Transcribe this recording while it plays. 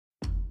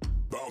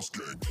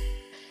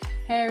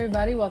Hey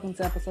everybody, welcome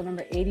to episode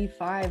number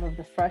 85 of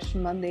the Fresh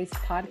Mondays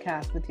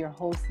podcast with your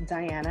hosts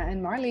Diana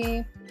and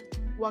Marley.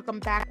 Welcome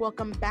back.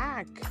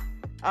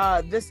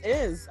 This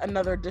is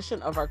another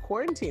edition of our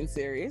quarantine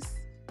series,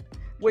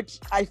 which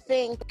I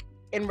think,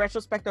 in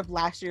retrospect of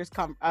last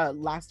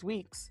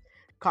week's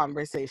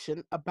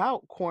conversation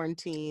about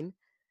quarantine,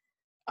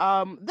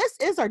 this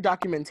is our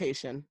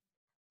documentation.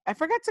 I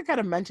forgot to kind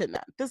of mention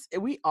that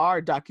we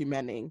are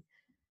documenting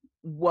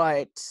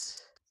what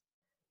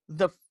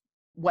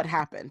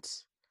happened.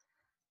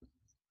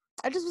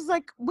 I just was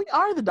like, we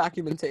are the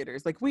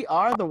documentators. Like, we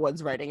are the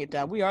ones writing it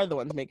down. We are the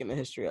ones making the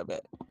history of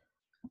it.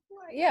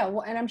 Yeah,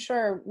 well, and I'm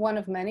sure one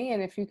of many.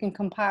 And if you can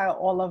compile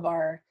all of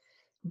our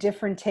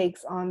different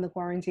takes on the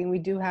quarantine, we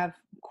do have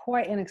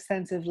quite an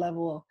extensive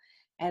level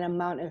and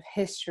amount of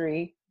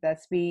history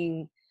that's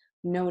being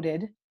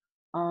noted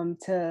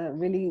to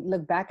really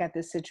look back at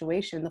this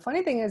situation. The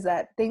funny thing is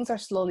that things are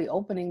slowly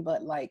opening,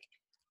 but like,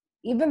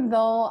 even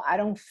though I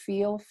don't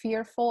feel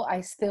fearful, I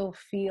still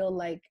feel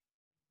like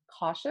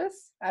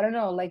cautious. I don't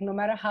know, like no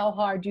matter how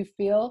hard you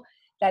feel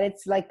that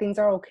it's like things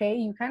are okay,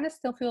 you kind of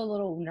still feel a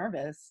little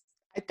nervous.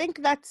 I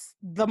think that's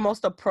the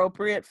most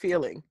appropriate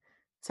feeling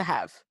to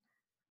have.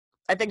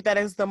 I think that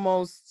is the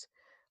most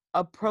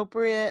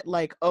appropriate,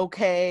 like,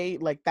 okay,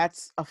 like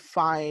that's a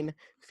fine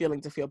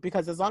feeling to feel,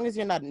 because as long as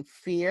you're not in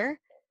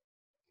fear,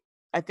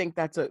 I think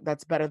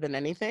that's better than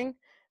anything,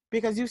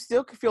 because you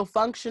still can feel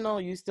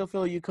functional, you still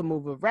feel you can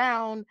move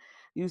around,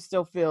 you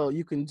still feel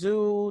you can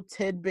do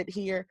tidbit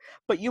here,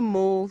 but you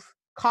move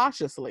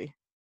cautiously.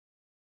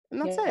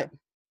 And that's it.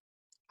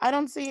 I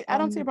don't see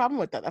a problem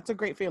with that. That's a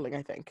great feeling,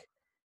 I think.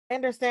 I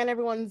understand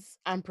everyone's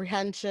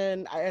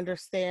apprehension. I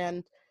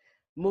understand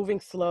moving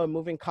slow and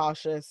moving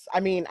cautious.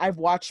 I mean, I've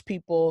watched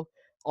people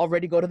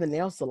already go to the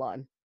nail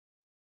salon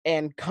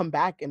and come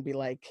back and be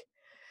like,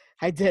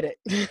 I did it.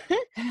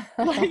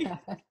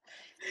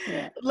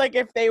 Like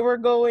if they were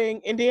going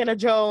Indiana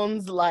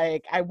Jones,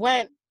 like I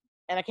went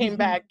and I came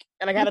back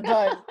and I got it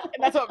done.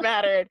 And that's what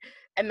mattered.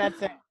 And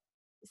that's it.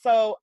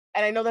 So,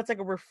 and I know that's like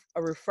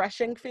a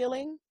refreshing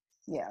feeling.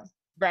 Yeah.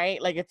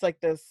 Right? Like it's like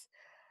this,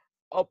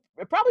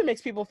 it probably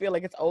makes people feel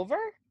like it's over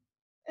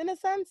in a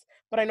sense,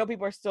 but I know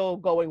people are still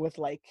going with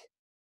like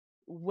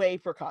way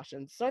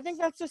precautions. So I think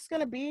that's just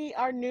going to be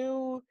our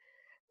new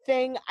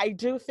thing. I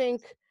do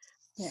think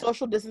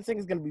social distancing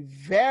is going to be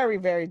very,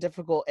 very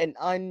difficult and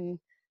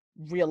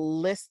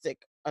unrealistic,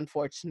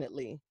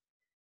 unfortunately,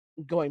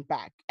 going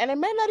back. And it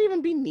might not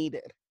even be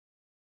needed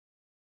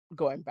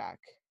going back.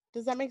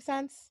 Does that make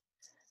sense?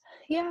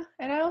 Yeah.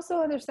 And I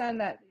also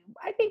understand that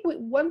I think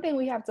one thing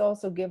we have to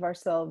also give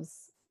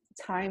ourselves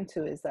time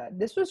to is that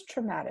this was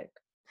traumatic.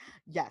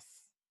 Yes.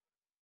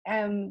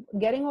 And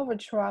getting over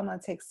trauma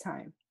takes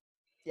time.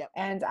 Yep.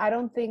 And I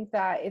don't think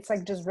that it's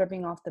like just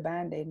ripping off the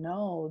Band-Aid.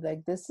 No,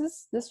 like this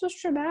was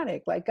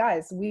traumatic. Like,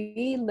 guys,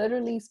 we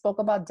literally spoke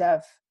about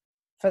death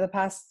for the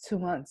past 2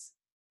 months.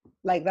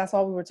 Like that's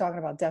all we were talking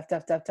about. Death.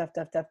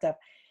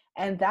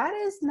 And that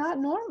is not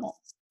normal.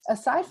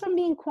 Aside from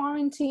being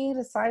quarantined,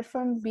 aside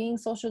from being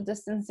social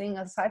distancing,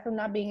 aside from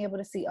not being able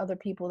to see other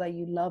people that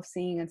you love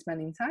seeing and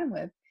spending time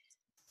with,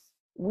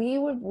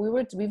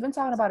 we've been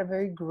talking about a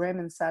very grim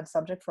and sad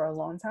subject for a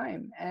long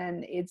time.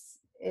 And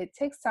it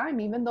takes time,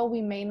 even though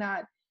we may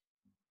not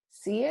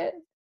see it.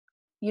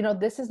 You know,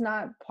 this is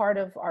not part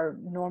of our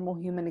normal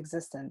human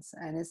existence,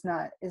 and it's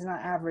not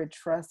average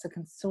for us to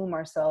consume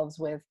ourselves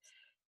with,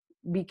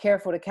 be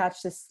careful to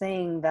catch this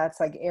thing that's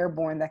like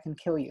airborne that can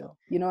kill you.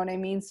 You know what I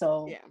mean?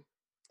 So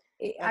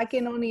yeah. I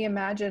can only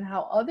imagine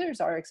how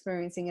others are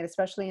experiencing it,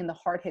 especially in the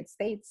hard-hit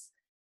states.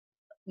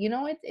 You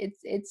know,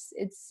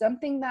 it's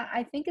something that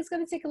I think is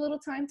going to take a little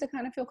time to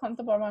kind of feel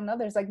comfortable around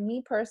others. Like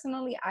me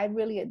personally,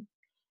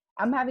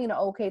 I'm having an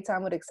okay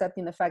time with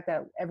accepting the fact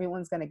that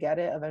everyone's going to get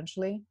it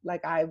eventually.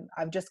 Like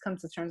I've just come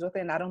to terms with it,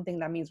 and I don't think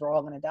that means we're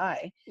all going to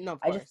die. No,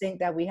 I just think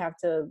that we have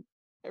to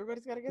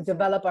everybody's got to get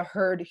develop a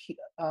herd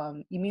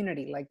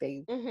immunity, like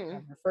they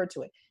have referred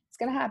to it. It's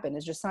going to happen.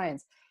 It's just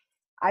science.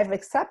 I've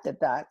accepted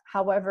that.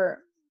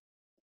 However,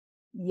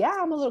 yeah,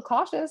 I'm a little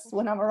cautious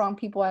when I'm around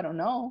people I don't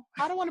know.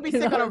 I don't want to be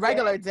sick on a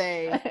regular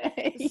day.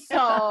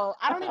 So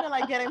I don't even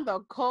like getting the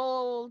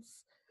colds.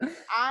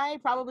 I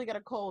probably get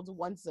a cold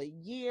once a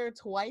year,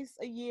 twice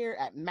a year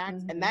at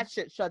max, and that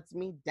shit shuts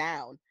me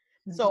down.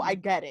 So I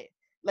get it.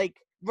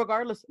 Like,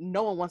 regardless,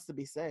 no one wants to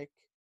be sick,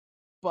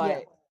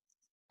 but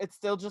it's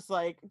still just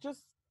like,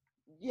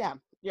 yeah,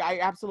 I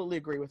absolutely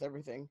agree with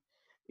everything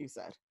you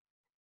said.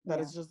 That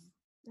is just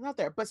not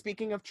there. But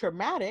speaking of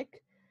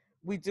traumatic,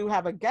 we do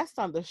have a guest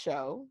on the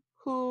show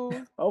who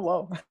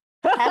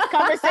has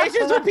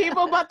conversations with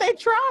people about their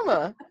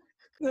trauma.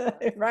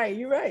 Right,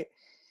 you're right.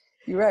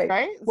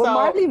 Right? What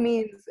Marley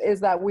means is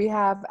that we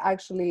have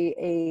actually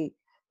a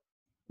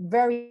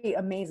very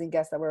amazing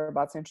guest that we're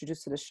about to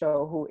introduce to the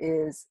show, who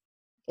is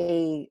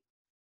a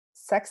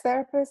sex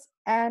therapist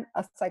and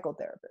a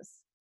psychotherapist.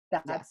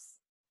 That's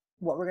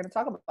what we're going to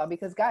talk about,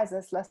 because guys,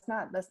 let's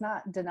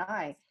not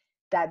deny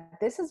that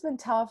this has been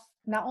tough,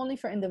 not only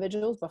for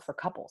individuals but for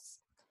couples.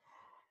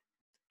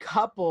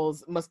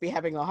 couples must be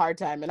having a hard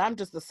time. And I'm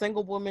just a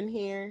single woman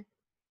here,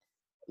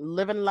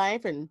 living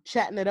life and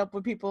chatting it up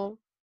with people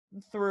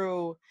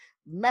through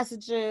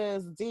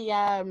messages,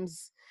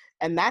 DMs,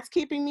 and that's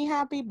keeping me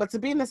happy. But to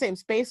be in the same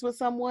space with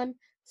someone,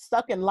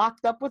 stuck and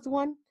locked up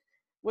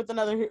with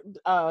another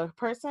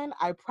person,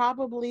 I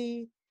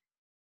probably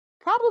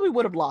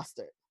would have lost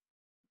it.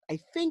 I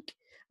think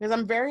because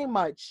I'm very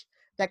much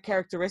that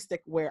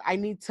characteristic where I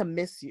need to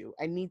miss you.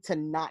 I need to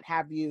not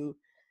have you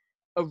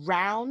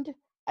around.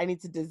 I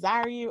need to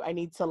desire you. I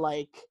need to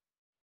like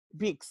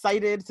be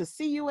excited to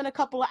see you in a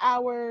couple of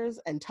hours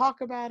and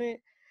talk about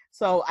it.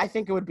 So I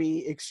think it would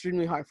be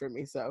extremely hard for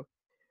me. So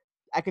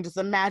I can just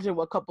imagine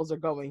what couples are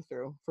going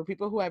through for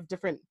people who have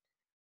different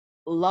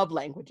love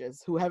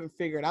languages, who haven't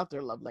figured out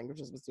their love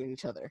languages between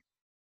each other.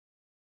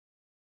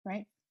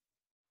 Right.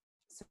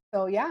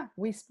 So yeah,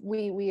 we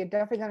are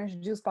definitely gonna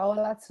introduce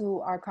Paola to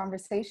our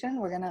conversation.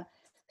 We're gonna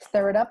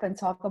stir it up and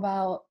talk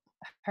about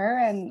her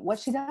and what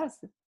she does.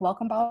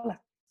 Welcome, Paola.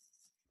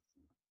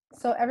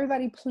 So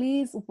everybody,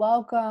 please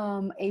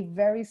welcome a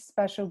very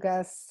special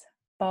guest,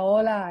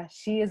 Paola.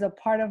 She is a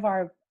part of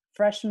our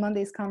Fresh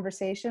Mondays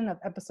conversation of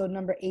episode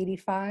number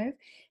 85.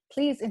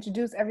 Please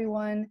introduce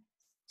everyone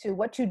to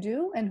what you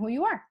do and who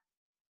you are.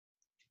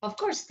 Of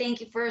course,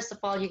 thank you first of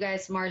all, you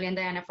guys, Marley and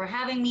Diana, for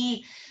having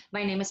me.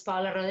 My name is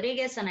Paula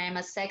Rodriguez, and I am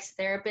a sex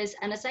therapist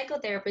and a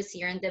psychotherapist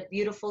here in the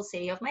beautiful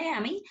city of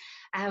Miami.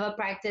 I have a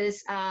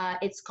practice,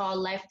 it's called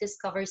Life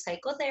Discovery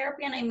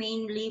Psychotherapy, and I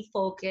mainly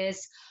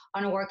focus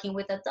on working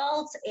with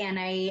adults, and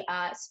I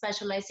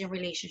specialize in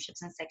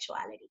relationships and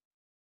sexuality.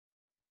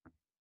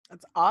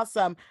 That's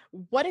awesome.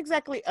 What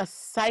exactly a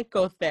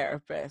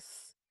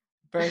psychotherapist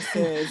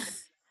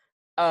versus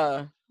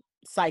a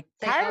psychiatrist?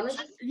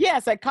 Psychologist? Yeah,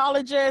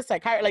 psychologist,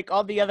 psychiatrist, like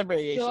all the other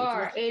variations.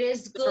 Sure, What's it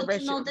is different good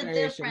to know the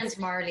variations? difference,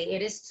 Marley.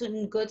 It is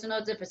good to know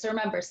the difference. So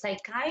remember,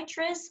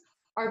 psychiatrists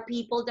are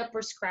people that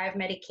prescribe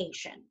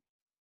medication,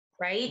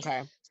 right?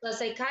 Okay. So a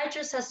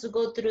psychiatrist has to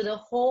go through the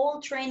whole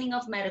training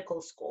of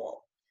medical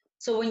school.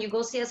 So when you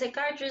go see a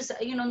psychiatrist,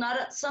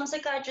 not some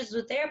psychiatrists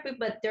do therapy,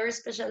 but their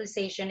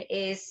specialization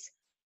is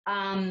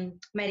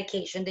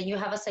medication. Then you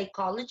have a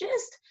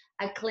psychologist,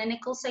 a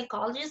clinical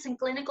psychologist, and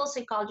clinical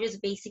psychologists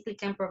basically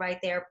can provide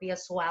therapy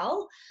as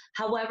well.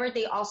 However,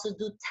 they also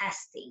do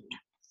testing,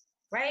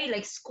 right?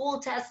 Like school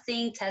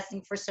testing,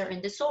 testing for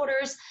certain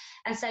disorders.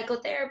 And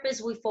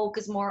psychotherapists, we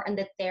focus more on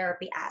the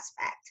therapy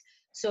aspect.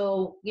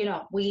 So,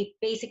 we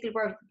basically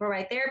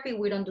provide therapy,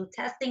 we don't do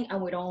testing,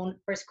 and we don't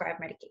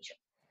prescribe medication.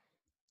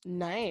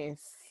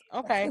 Nice.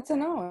 That's Okay. good to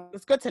know.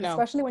 It's good to know.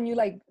 Especially when you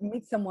like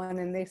meet someone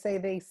and they say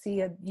they see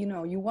a,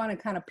 you want to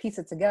kind of piece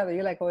it together.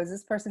 You're like, oh, is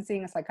this person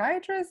seeing a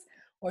psychiatrist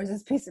or is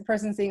this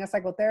person seeing a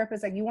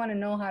psychotherapist? Like you want to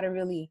know how to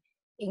really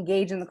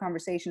engage in the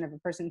conversation if a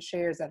person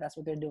shares that that's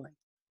what they're doing.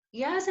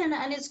 Yes, and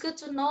it's good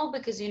to know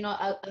because,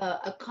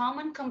 a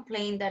common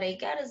complaint that I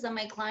get is that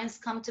my clients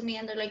come to me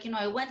and they're like,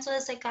 I went to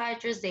a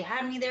psychiatrist, they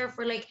had me there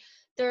for like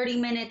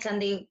 30 minutes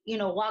and they,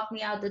 walked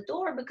me out the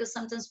door because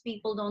sometimes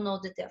people don't know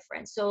the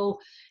difference. So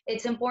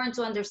it's important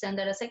to understand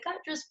that a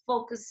psychiatrist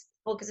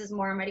focuses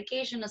more on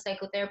medication, a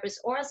psychotherapist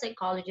or a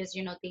psychologist,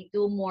 they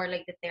do more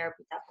like the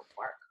therapy type of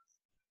work.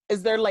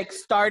 Is there like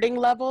starting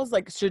levels?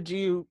 Like, should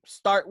you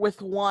start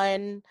with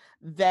one,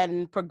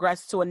 then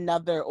progress to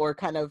another, or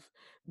kind of,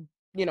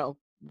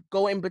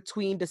 go in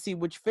between to see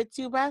which fits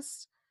you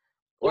best?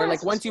 Or like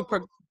Yes, once you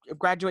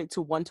graduate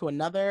to one to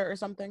another or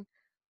something?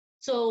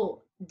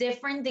 so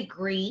different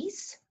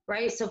degrees,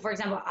 right? So for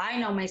example, I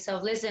know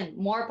myself, listen,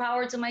 more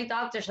power to my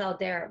doctors out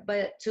there,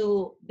 but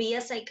to be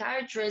a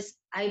psychiatrist,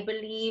 I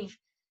believe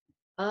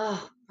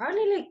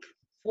probably like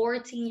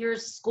 14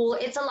 years school.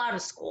 It's a lot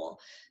of school.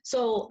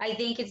 So I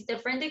think it's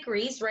different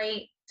degrees,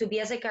 right? To be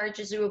a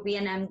psychiatrist, you will be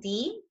an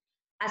MD.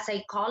 A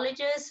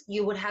psychologist,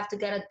 you would have to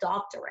get a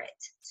doctorate.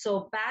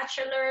 So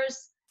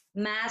bachelor's,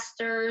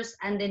 master's,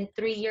 and then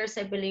 3 years,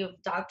 I believe,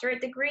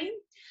 doctorate degree.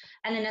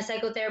 And then a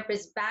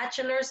psychotherapist,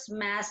 bachelor's,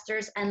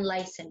 master's, and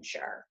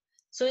licensure.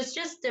 So it's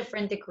just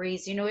different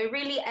degrees, it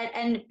really,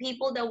 and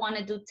people that want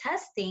to do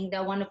testing,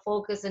 that want to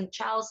focus on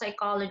child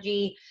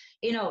psychology,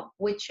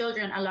 with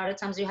children, a lot of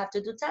times you have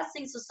to do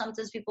testing. So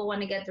sometimes people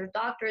want to get their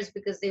doctors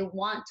because they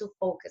want to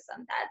focus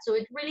on that. So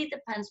it really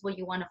depends what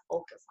you want to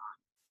focus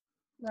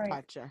on. Right.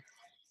 Gotcha.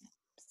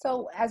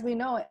 So as we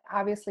know,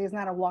 obviously it's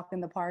not a walk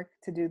in the park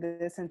to do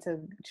this and to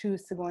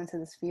choose to go into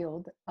this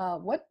field.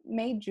 What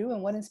made you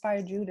and what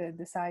inspired you to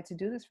decide to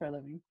do this for a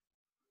living?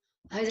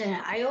 I don't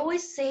know. I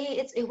always say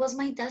it was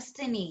my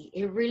destiny.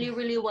 It really,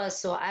 really was.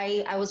 So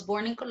I was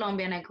born in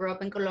Colombia and I grew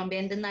up in Colombia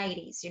in the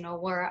 90s,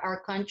 where our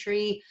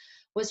country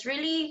was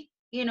really,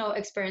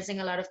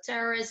 experiencing a lot of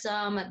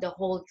terrorism. The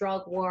whole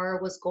drug war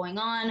was going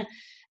on.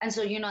 And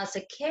so, as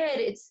a kid,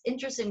 it's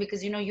interesting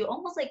because, you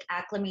almost like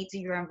acclimate to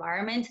your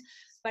environment.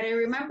 But I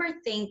remember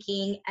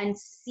thinking and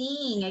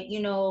seeing,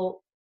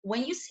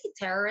 when you see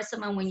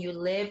terrorism and when you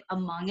live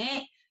among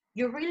it,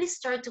 you really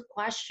start to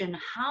question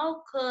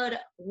how could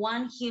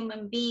one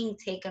human being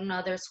take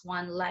another's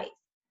one life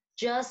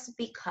just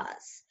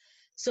because.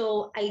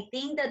 So I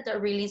think that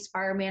that really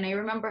inspired me. And I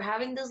remember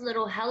having this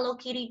little Hello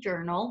Kitty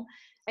journal.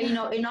 And,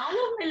 in all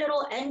of my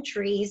little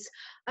entries,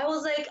 I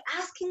was like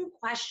asking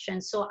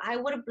questions. So I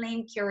would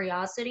blame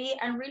curiosity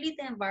and really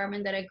the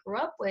environment that I grew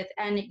up with.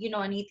 And, and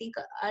I think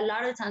a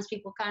lot of times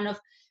people kind of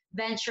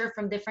venture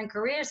from different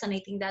careers, and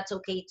I think that's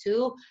okay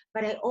too.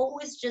 But I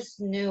always just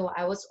knew,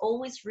 I was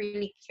always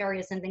really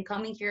curious. And then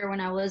coming here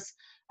when I was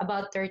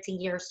about 13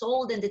 years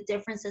old, and the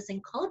differences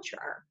in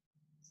culture,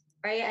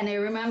 right? And I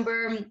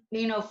remember,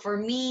 for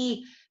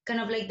me, kind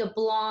of like the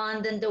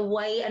blonde and the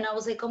white, and I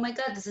was like, oh my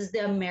God, this is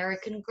the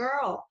American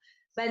girl.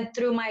 But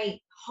through my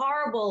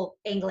horrible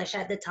English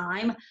at the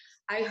time,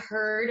 I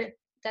heard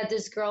that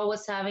this girl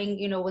was having,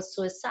 was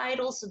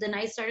suicidal. So then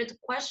I started to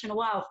question,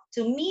 wow,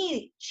 to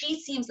me, she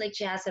seems like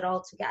she has it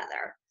all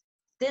together.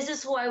 This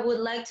is who I would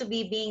like to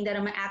be, being that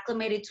I'm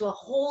acclimated to a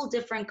whole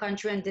different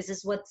country, and this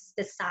is what's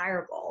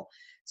desirable.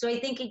 So I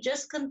think it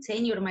just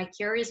continued. My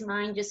curious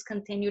mind just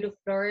continued to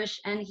flourish,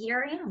 and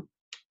here I am.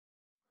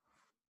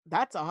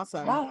 That's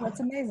awesome. Wow, that's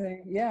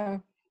amazing. Yeah.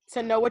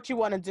 To know what you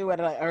want to do at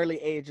an early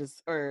age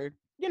is, or,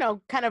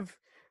 kind of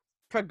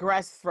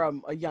progress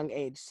from a young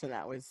age to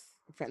now is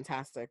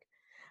fantastic.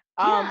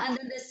 Yeah, and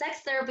then the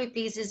sex therapy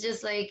piece is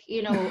just like,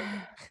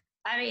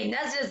 I mean,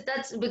 that's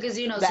because,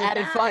 the so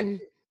added that, fun.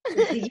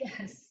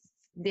 yes,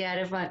 the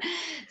added fun.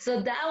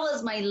 So that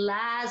was my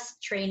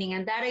last training,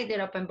 and that I did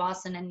up in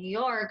Boston and New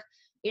York.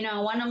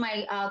 One of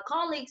my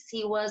colleagues,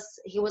 he was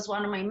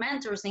one of my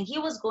mentors, and he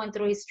was going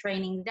through his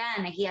training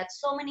then, and he had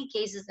so many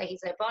cases that he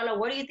said, Paula,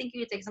 what do you think,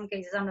 you take some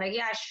cases? I'm like,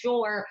 yeah,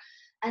 sure.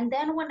 And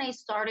then when I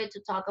started to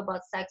talk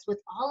about sex with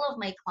all of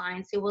my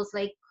clients, it was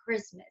like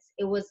Christmas.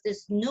 It was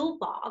this new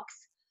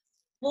box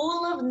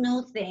full of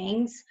new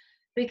things,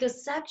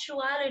 because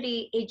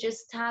sexuality, it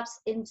just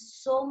taps in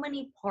so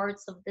many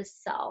parts of the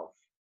self,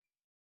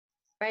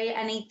 right?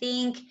 And I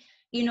think,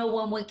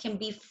 when we can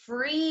be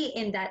free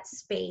in that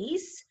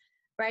space,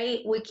 right,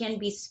 we can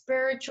be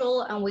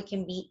spiritual, and we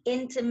can be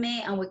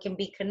intimate, and we can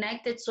be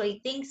connected. So I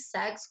think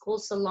sex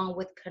goes along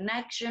with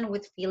connection,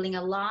 with feeling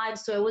alive.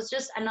 So it was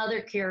just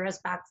another curious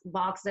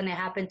box that I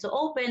happened to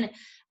open,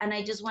 and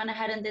I just went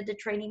ahead and did the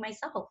training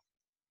myself.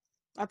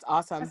 That's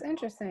awesome. That's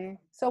interesting.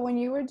 So when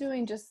you were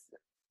doing just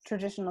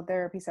traditional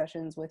therapy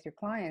sessions with your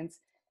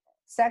clients,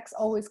 sex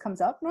always comes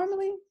up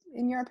normally,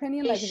 in your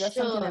opinion? It Like, is that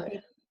something that should.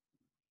 people,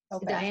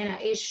 okay. Diana,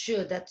 it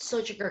should. That's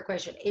such a great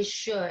question. It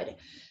should.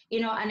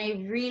 And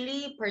I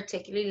really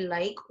particularly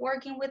like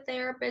working with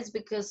therapists,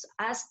 because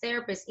as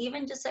therapists,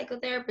 even just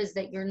psychotherapists,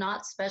 that you're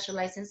not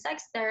specialized in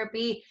sex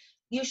therapy,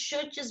 you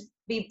should just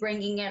be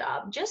bringing it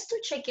up just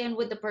to check in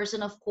with the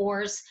person, of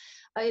course.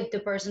 If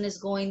the person is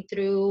going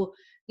through,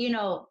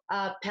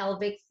 a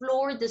pelvic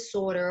floor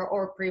disorder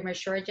or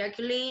premature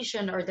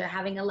ejaculation, or they're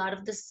having a lot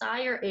of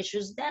desire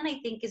issues, then I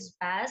think it's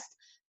best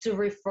to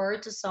refer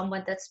to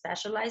someone that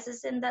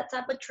specializes in that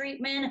type of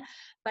treatment.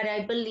 But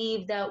I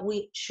believe that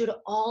we should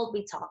all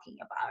be talking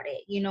about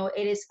it.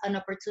 It is an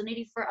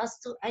opportunity for us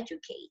to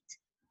educate.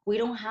 We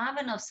don't have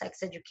enough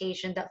sex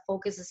education that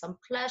focuses on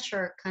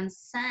pleasure,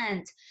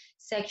 consent,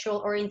 sexual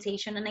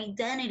orientation, and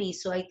identity.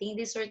 So I think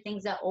these are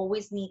things that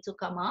always need to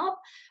come up.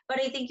 But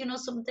I think,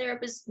 some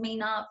therapists may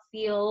not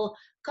feel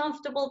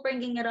comfortable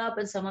bringing it up.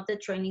 And some of the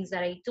trainings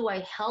that I do, I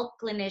help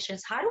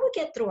clinicians. How do we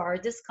get through our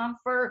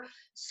discomfort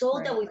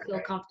so that we feel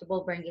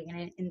comfortable bringing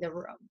it in the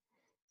room?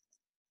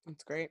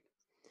 That's great.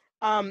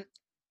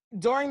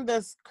 During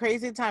this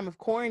crazy time of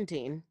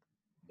quarantine,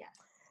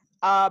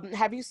 Yes.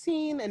 have you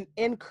seen an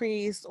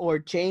increase or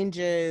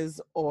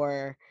changes,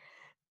 or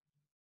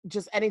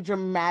just any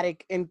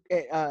dramatic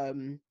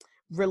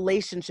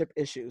relationship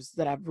issues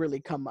that have really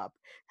come up?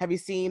 Have you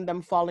seen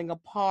them falling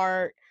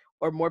apart,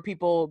 or more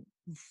people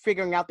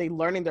figuring out they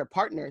learning their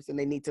partners and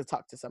they need to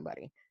talk to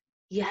somebody?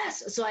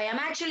 Yes, so I am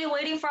actually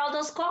waiting for all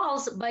those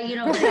calls, but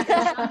but I think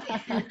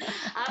something,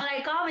 I'm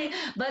like, call me,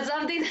 but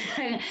something,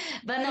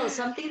 but no,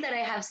 something that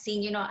I have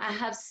seen, I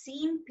have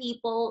seen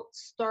people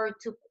start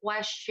to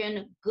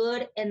question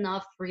good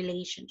enough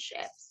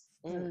relationships,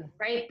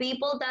 right?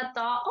 People that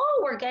thought,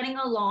 oh, we're getting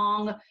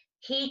along.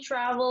 He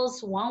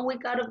travels 1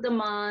 week out of the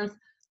month.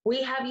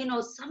 We have,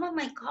 some of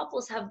my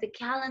couples have the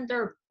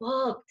calendar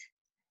booked,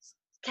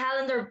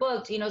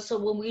 so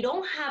when we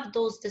don't have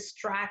those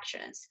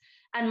distractions.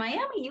 And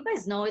Miami, you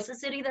guys know, it's a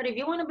city that if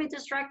you want to be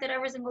distracted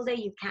every single day,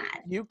 you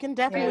can. You can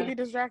definitely be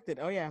distracted.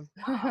 Oh yeah.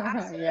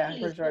 Absolutely. Yeah,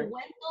 for So sure.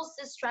 when those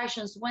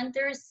distractions, when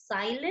there's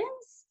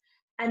silence,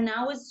 and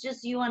now it's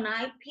just you and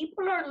I,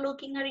 people are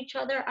looking at each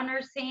other and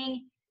are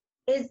saying,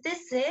 is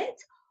this it?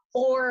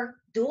 Or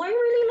do I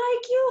really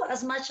like you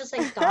as much as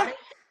I thought I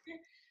did?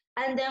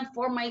 And then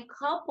for my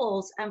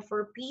couples and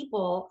for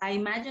people, I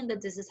imagine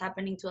that this is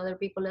happening to other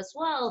people as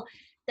well,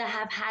 that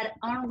have had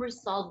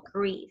unresolved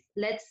grief.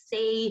 Let's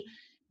say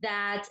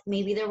that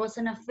maybe there was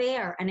an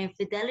affair, an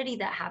infidelity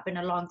that happened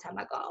a long time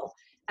ago,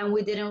 and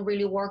we didn't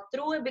really work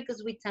through it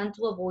because we tend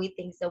to avoid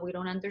things that we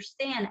don't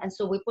understand. And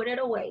so we put it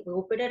away, we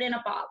will put it in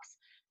a box.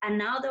 And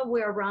now that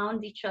we're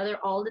around each other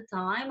all the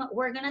time,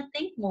 we're going to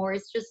think more.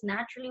 It's just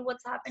naturally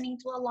what's happening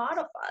to a lot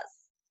of us.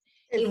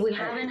 if we Right.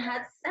 haven't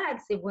had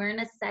sex, if we're in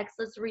a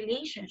sexless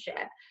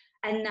relationship.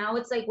 And now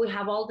it's like we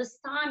have all this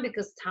time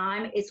because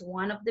time is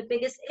one of the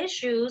biggest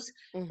issues,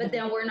 but Mhm.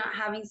 then we're not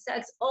having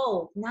sex.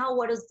 Oh, now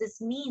what does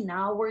this mean?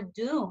 Now we're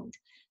doomed.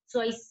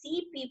 So I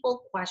see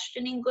people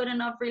questioning good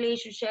enough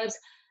relationships.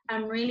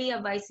 I'm really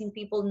advising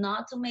people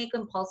not to make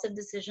impulsive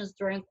decisions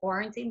during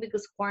quarantine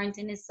because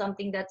quarantine is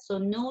something that's so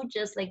new,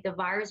 just like the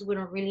virus, we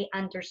don't really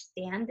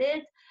understand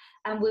it.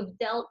 And we've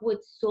dealt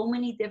with so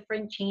many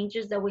different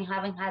changes that we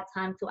haven't had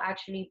time to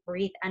actually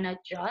breathe and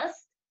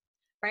adjust,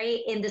 right?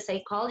 In the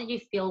psychology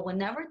field,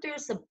 whenever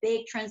there's a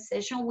big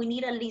transition, we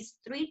need at least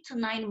 3 to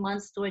 9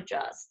 months to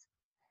adjust.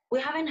 We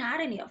haven't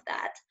had any of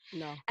that.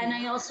 No. And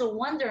I also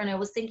wonder, and I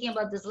was thinking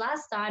about this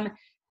last time,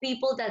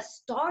 people that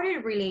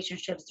started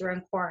relationships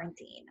during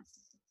quarantine,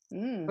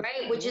 Mm,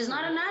 right? Which is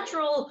not a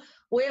natural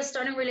way of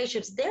starting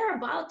relationships. They're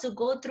about to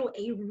go through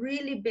a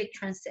really big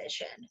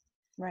transition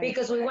right.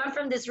 because we went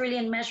from this really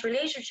enmeshed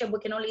relationship, we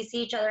can only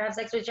see each other, have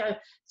sex with each other.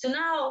 So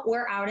now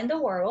we're out in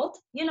the world,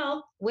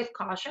 with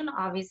caution,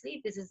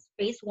 obviously. This is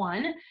phase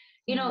one,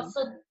 Mhm. so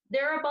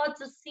they're about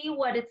to see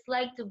what it's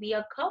like to be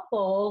a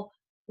couple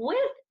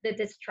with the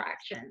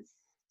distractions,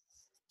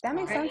 That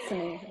makes Wow. right? sense to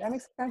me. That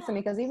makes sense to me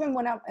because even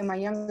when I in my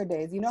younger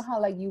days, you know how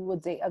like you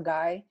would date a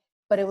guy,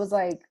 but it was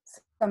like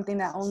something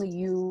that only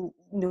you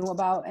knew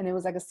about, and it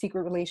was like a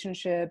secret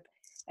relationship,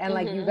 and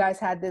like you Mhm. guys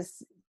had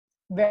this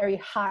very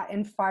hot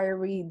and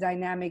fiery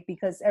dynamic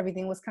because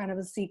everything was kind of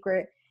a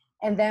secret.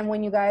 And then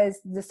when you guys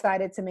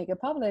decided to make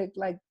it public,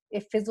 like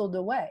it fizzled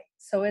away.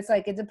 So it's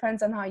like it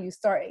depends on how you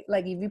start.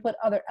 Like if you put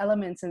other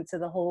elements into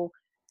the whole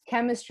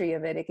chemistry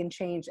of it, it can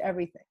change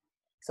everything.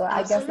 So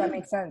I guess that Absolutely.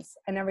 makes sense.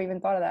 I never even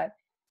thought of that.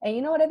 And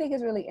you know what I think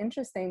is really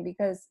interesting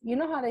because you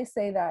know how they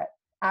say that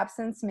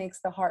absence makes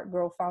the heart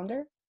grow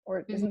fonder,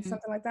 or isn't Hmm.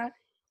 something like that?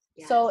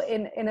 So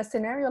Yes. in a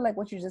scenario like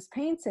what you just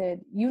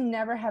painted, you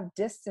never have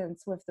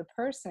distance with the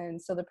person,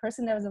 so the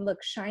person doesn't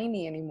look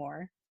shiny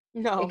anymore.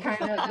 It No.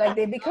 kind of like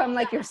they become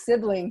like your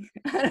sibling.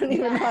 I don't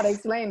even know how to Yes.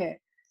 explain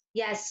it.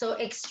 Yes. So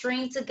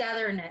extreme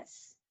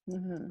togetherness.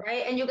 Hmm.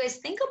 Right? And you guys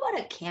think about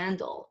a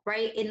candle,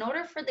 right? In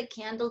order for the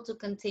candle to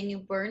continue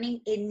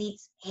burning, it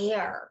needs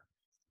air.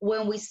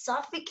 When we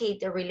suffocate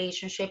the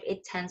relationship,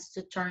 it tends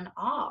to turn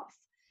off.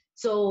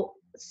 So,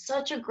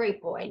 such a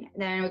great point,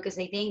 then, because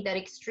I think that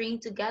extreme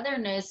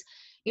togetherness,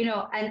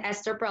 and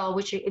Esther Perel,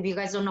 which if you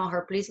guys don't know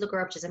her, please look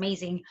her up. She's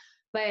amazing.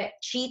 But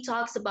she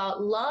talks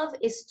about love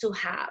is to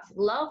have,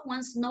 love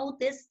wants no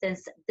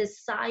distance,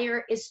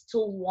 desire is to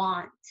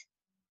want.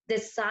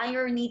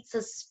 Desire needs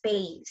a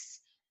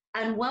space.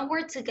 And when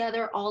we're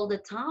together all the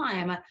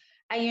time,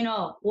 and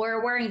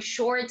we're wearing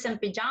shorts and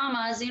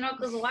pajamas,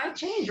 because why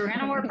change? We're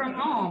gonna work from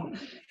home,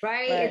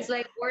 right? Right. It's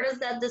like, where does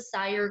that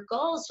desire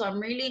go? So I'm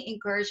really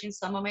encouraging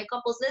some of my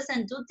couples,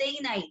 listen, do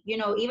date night.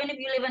 Even if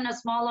you live in a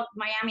small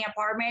Miami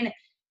apartment,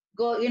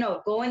 go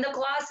in the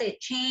closet,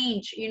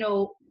 change,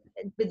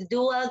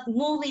 do a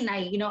movie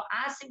night,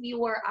 as if you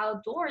were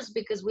outdoors,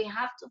 because we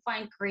have to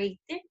find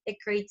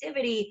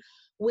creativity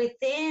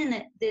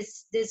within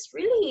this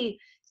really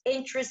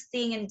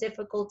interesting and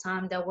difficult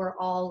time that we're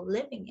all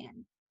living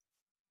in.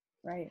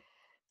 Right.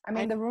 I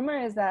mean, I the rumor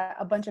is that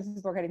a bunch of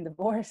people are getting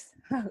divorced,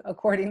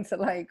 according to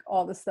like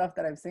all the stuff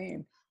that I've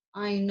seen.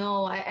 I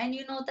know, and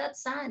that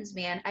sounds,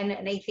 man, and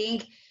I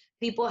think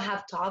people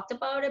have talked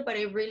about it, but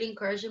I really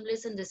encourage them.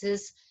 Listen, this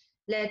is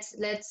let's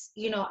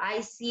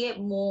I see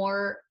it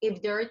more.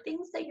 If there are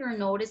things that you're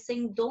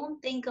noticing,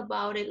 don't think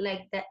about it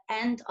like the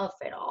end of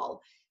it all.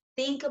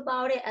 Think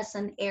about it as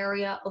an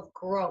area of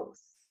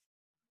growth.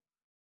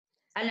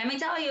 And let me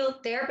tell you,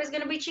 therapy is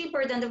going to be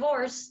cheaper than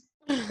divorce,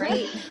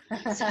 right?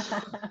 So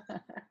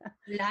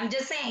I'm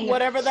just saying,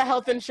 whatever the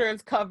health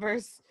insurance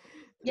covers,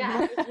 you yeah.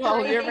 might as So well. I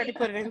You think already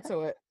put it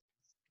into it.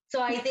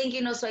 so I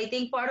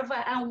think part of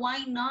it, and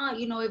why not,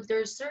 if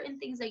there's certain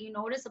things that you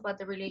notice about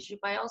the relationship,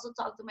 I also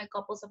talk to my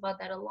couples about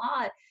that a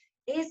lot.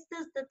 Is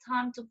this the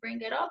time to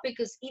bring it up?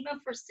 Because even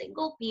for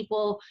single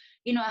people,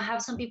 I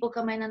have some people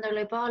come in and they're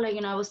like, Paula,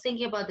 I was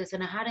thinking about this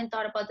and I hadn't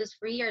thought about this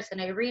for years.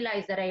 And I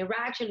realized that I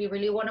actually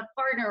really want a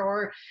partner,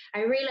 or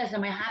I realized,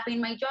 am I happy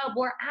in my job?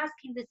 We're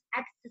asking this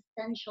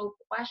existential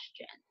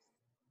question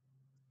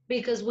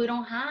because we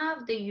don't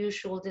have the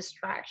usual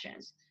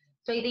distractions.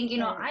 So I think,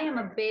 Right. I am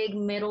a big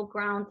middle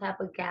ground type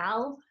of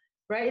gal,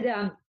 right?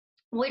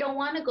 We don't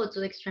want to go to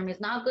the extreme. It's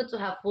not good to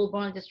have full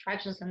blown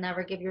distractions and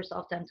never give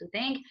yourself time to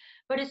think.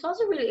 But it's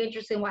also really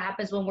interesting what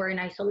happens when we're in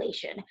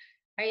isolation,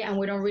 right? And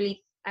we don't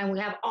really, and we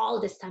have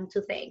all this time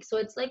to think. So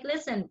it's like,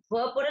 listen,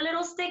 put a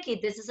little sticky.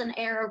 This is an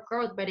era of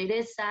growth, but it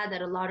is sad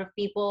that a lot of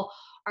people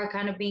are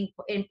kind of being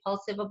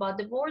impulsive about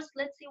divorce.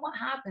 Let's see what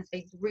happens.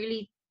 I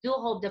really do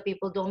hope that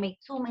people don't make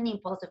too many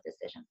impulsive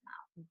decisions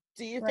now.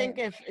 Right.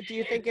 Do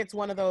you think it's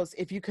one of those,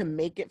 if you can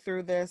make it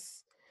through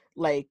this,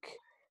 like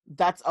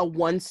that's a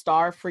 1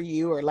 star for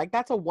you, or like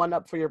that's a 1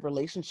 up for your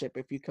relationship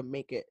if you can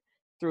make it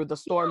through the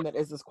storm that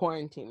is this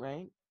quarantine,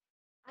 right?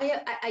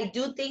 I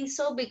do think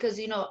so because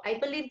I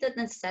believe that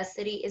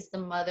necessity is the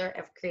mother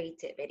of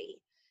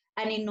creativity,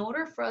 and in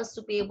order for us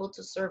to be able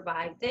to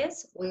survive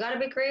this, we got to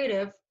be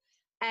creative.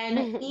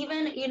 And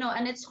even,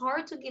 and it's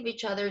hard to give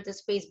each other the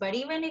space, but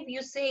even if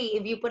you say,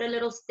 if you put a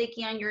little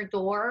sticky on your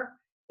door,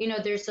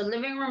 there's a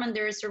living room and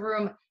there's a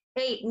room,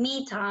 hey,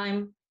 me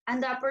time,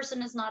 and that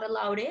person is not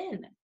allowed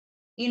in.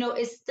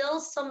 It's still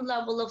some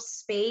level of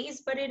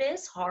space, but it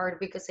is hard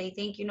because I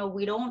think,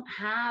 we don't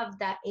have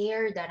that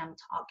air that I'm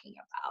talking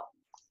about.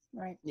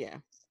 Right. Yeah,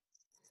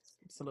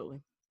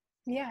 absolutely.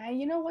 Yeah, and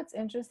you know what's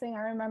interesting?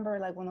 I remember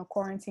like when the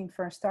quarantine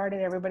first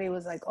started, everybody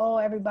was like, oh,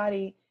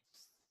 everybody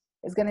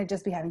is going to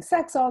just be having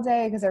sex all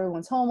day because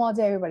everyone's home all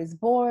day, everybody's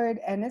bored.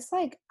 And it's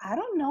like, I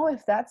don't know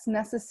if that's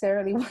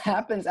necessarily what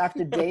happens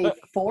after day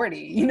 40.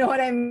 You know what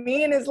I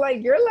mean? It's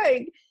like, you're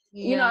like,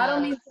 I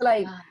don't Yes, need to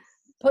like yes.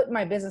 put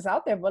my business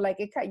out there, but like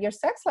your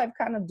sex life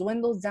kind of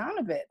dwindles down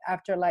a bit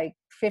after like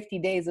 50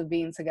 days of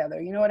being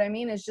together. You know what I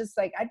mean? It's just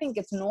like, I think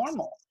it's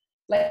normal.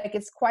 Like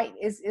it's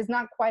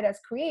not quite as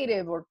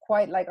creative or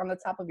quite like on the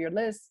top of your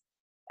list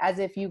as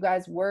if you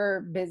guys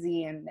were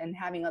busy and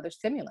having other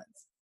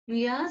stimulants.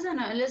 Yes, and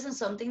listen,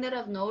 something that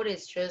I've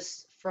noticed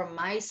just from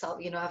myself,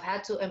 I've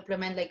had to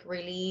implement like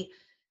really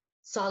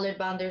solid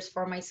boundaries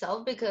for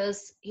myself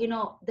because,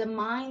 the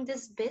mind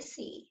is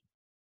busy.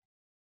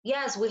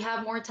 Yes, we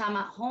have more time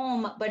at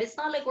home, but it's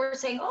not like we're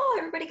saying, oh,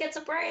 everybody gets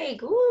a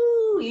break.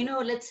 Ooh,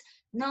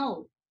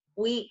 no,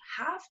 we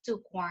have to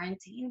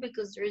quarantine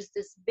because there's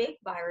this big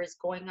virus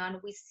going on.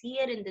 We see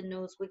it in the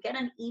news. We get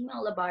an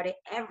email about it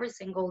every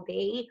single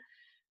day,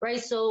 right?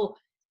 So,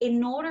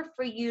 in order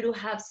for you to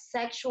have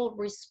sexual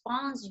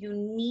response, you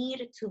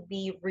need to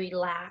be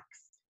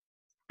relaxed.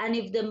 And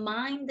if the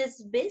mind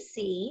is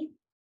busy,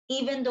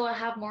 even though I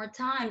have more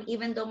time,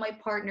 even though my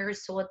partner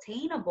is so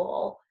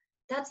attainable,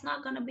 that's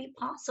not going to be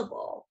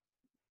possible.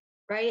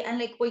 Right. And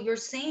like what you're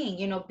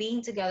saying,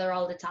 being together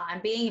all the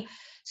time,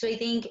 so I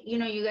think,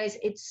 you guys,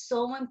 it's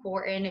so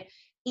important.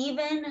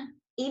 Even,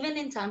 even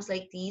in times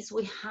like these,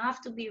 we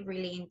have to be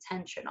really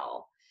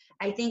intentional.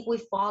 I think we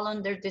fall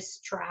under this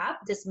trap,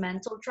 this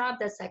mental trap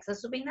that sex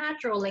has to be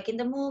natural. Like in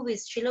the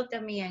movies, she looked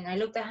at me and I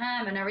looked at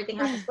him and everything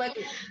happens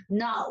quickly.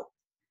 No,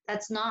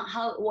 that's not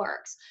how it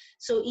works.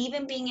 So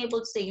even being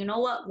able to say, you know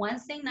what,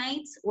 Wednesday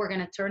nights, we're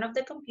going to turn off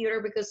the computer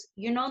because,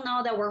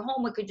 now that we're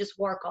home, we could just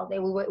work all day.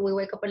 We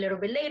wake up a little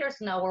bit later.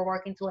 So now we're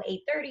working till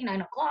 8:30,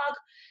 9 o'clock.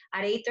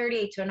 At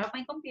 8:30, I turn off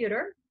my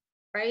computer,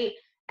 right?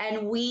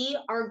 And we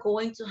are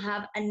going to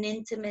have an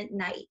intimate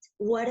night,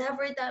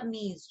 whatever that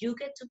means. You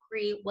get to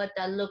create what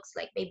that looks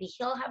like. Maybe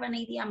he'll have an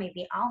idea.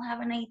 Maybe I'll have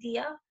an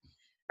idea,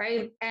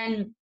 right?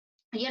 And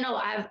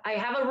I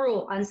have a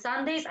rule. On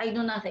Sundays, I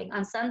do nothing.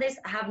 On Sundays,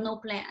 I have no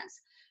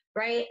plans,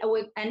 right?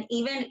 And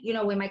even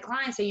with my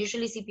clients, I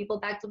usually see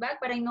people back to back,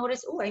 but I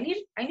notice, oh, I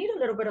need a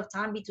little bit of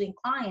time between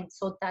clients.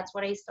 So that's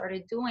what I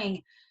started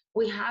doing.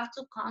 We have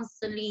to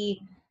constantly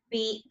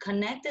be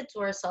connected to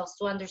ourselves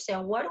to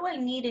understand what do I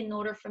need in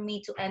order for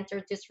me to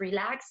enter this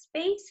relaxed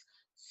space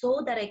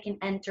so that I can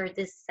enter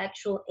this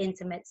sexual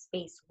intimate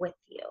space with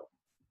you.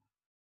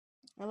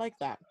 I like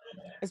that.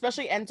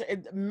 Especially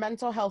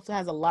mental health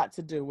has a lot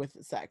to do with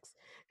sex.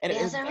 And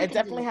Yes, it everything to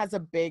definitely do. has a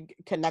big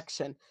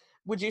connection.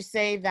 Would you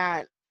say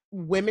that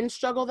women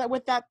struggle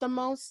with that the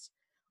most?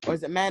 Or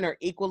is it men or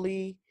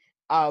equally?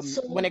 When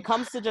So it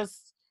comes to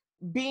just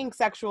being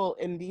sexual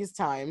in these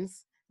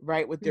times,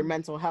 right, with your mm,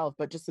 mental health,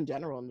 but just in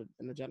general,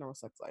 in the general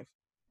sex life.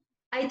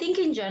 I think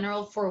in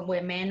general for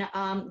women,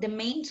 the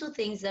main two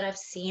things that I've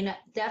seen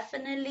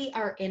definitely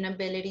our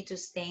inability to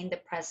stay in the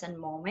present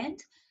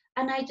moment.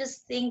 And I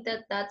just think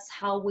that that's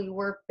how we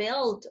were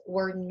built.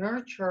 We're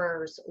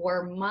nurturers,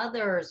 we're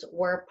mothers,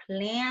 we're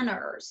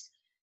planners,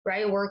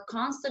 right? We're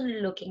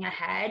constantly looking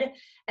ahead.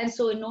 And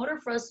so in order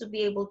for us to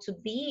be able to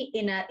be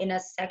in a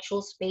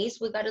sexual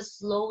space, we got to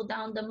slow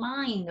down the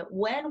mind.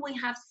 When we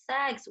have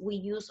sex, we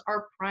use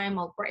our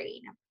primal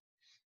brain,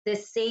 the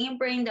same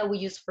brain that we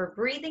use for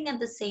breathing and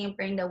the same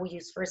brain that we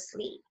use for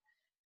sleep.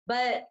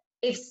 But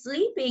if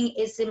sleeping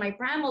is in my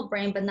primal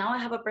brain, but now I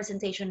have a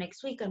presentation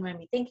next week, I'm going to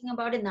be thinking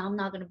about it. Now I'm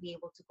not going to be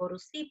able to go to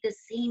sleep. The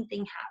same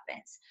thing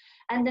happens.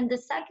 And then the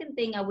second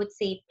thing, I would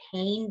say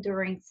pain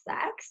during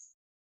sex,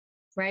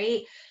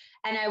 right?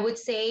 And I would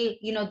say,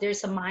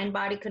 there's a mind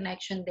body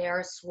connection there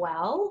as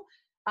well.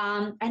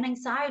 And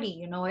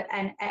anxiety,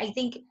 and I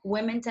think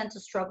women tend to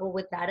struggle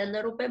with that a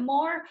little bit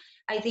more.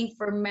 I think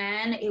for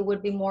men, it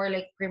would be more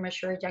like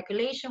premature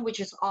ejaculation, which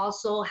is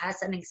also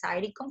has an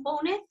anxiety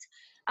component,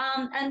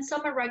 and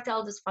some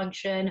erectile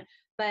dysfunction.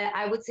 But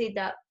I would say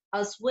that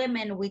us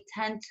women, we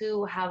tend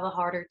to have a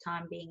harder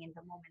time being in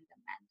the moment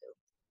than men do.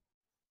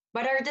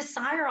 But our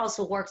desire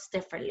also works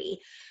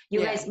differently.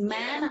 You Yeah. guys,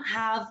 men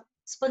have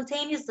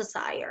spontaneous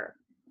desire.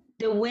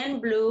 The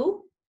wind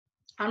blew,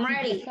 I'm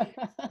ready.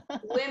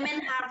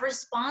 Women have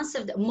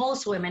responsive,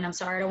 most women, I'm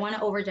sorry, I don't want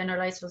to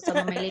overgeneralize for some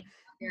of my ladies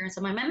here and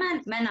some of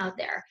my men out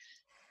there.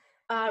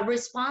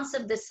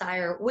 Responsive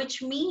desire,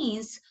 which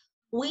means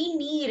we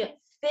need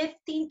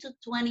 15 to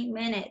 20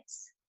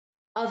 minutes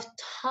of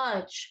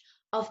touch,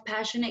 of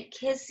passionate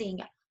kissing,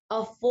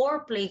 of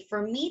foreplay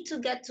for me to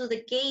get to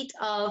the gate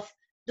of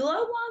do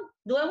I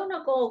want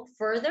to go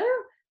further?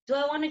 Do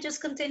I want to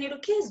just continue to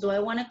kiss? Do I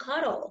want to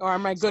cuddle? Or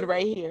am I good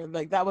right here?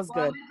 Like, that was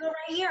Or am good. I good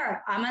right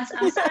here? I'm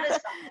satisfied.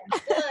 I'm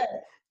good.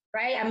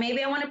 Right? And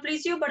maybe I want to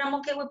please you, but I'm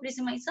okay with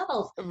pleasing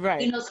myself. Right.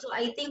 You know, so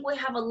I think we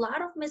have a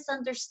lot of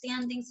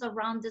misunderstandings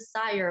around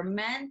desire.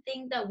 Men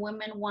think that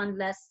women want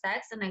less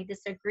sex, and I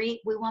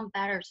disagree. We want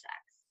better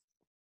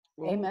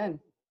sex. Amen.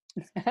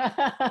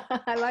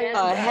 I like Yes,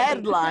 A ma'am.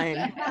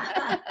 headline.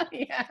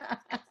 Yeah.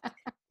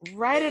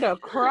 Write it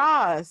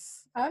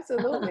across.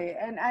 Absolutely.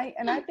 And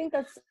I think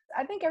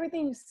I think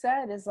everything you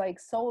said is like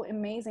so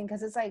amazing,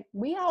 because it's like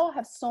we all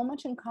have so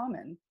much in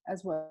common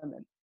as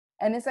women.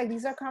 And it's like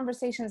these are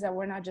conversations that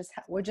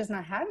we're just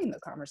not having the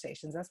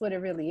conversations. That's what it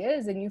really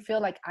is. And you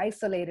feel like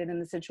isolated in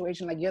the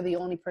situation, like you're the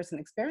only person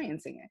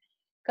experiencing it.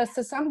 Because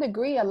to some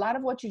degree, a lot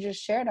of what you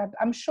just shared,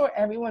 I'm sure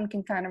everyone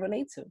can kind of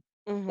relate to.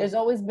 There's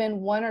always been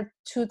one or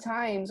two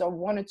times or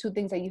one or two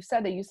things that you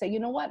said that you say, you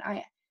know what,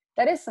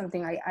 that is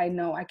something I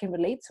know I can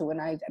relate to. And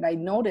I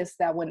notice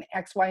that when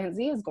X, Y, and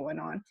Z is going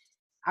on,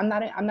 I'm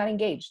not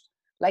engaged.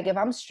 Like if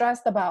I'm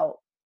stressed about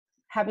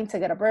having to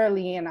get up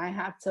early and I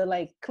have to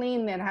like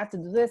clean and I have to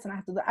do this and I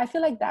have to do, I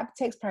feel like that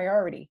takes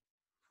priority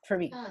for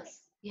me. Yes.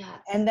 Yes.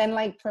 And then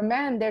like for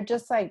men, they're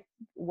just like,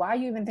 why are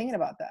you even thinking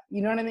about that?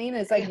 You know what I mean?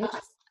 It's like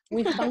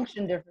we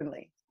function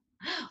differently.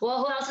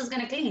 Well, who else is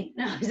gonna clean?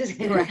 No, I'm just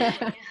kidding.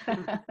 Right.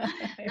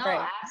 No,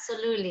 Right.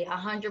 absolutely,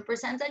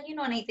 100%. And you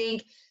know, and I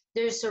think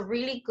there's a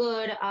really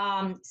good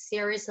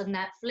series on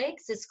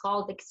Netflix. It's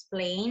called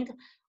Explained,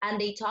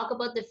 and they talk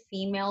about the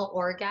female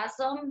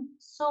orgasm.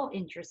 So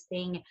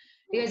interesting,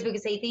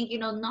 because I think, you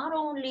know, not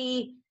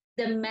only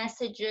the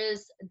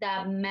messages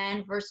that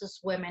men versus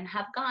women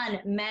have gone,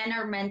 men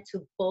are meant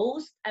to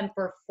boast and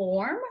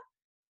perform.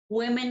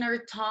 Women are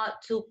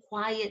taught to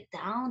quiet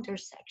down their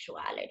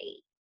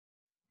sexuality,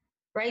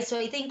 right? So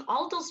I think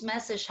all those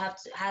messages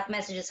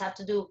have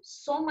to do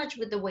so much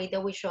with the way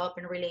that we show up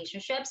in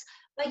relationships.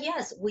 But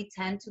yes, we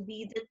tend to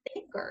be the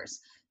thinkers.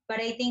 But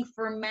I think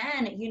for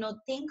men, you know,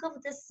 think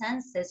of the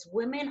senses.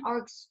 Women are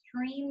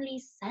extremely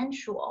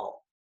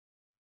sensual,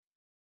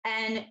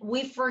 and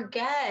we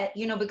forget,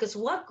 you know, because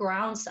what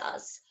grounds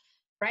us,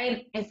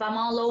 right? If I'm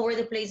all over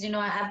the place, you know,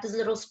 I have this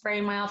little spray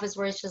in my office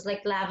where it's just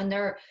like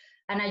lavender,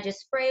 and I just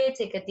spray it,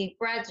 take a deep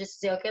breath,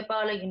 just say, okay,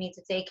 Paula, you need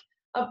to take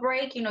a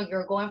break. You know,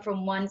 you're going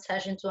from one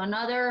session to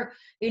another,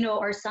 you know,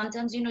 or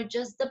sometimes, you know,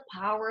 just the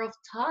power of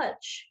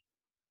touch.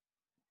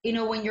 You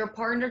know, when your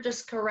partner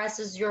just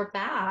caresses your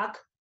back,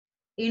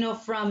 you know,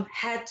 from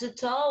head to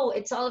toe,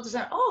 it's all of a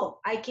sudden, oh,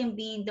 I can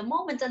be in the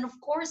moment. And of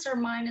course, our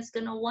mind is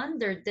going to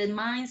wonder. The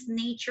mind's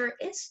nature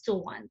is to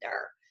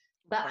wonder.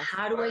 But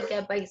how do I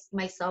get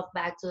myself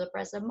back to the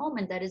present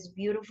moment? That is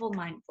beautiful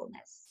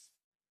mindfulness.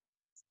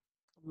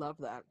 Love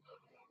that.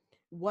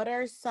 What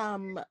are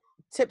some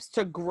tips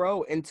to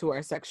grow into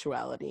our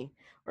sexuality?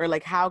 Or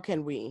like, how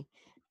can we,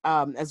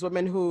 as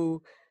women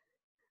who,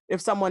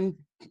 if someone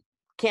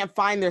can't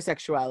find their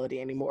sexuality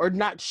anymore or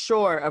not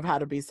sure of how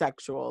to be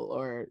sexual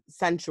or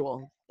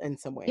sensual in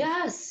some way?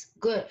 Yes,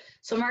 good.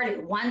 So Marty,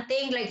 one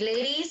thing, like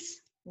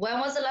ladies, when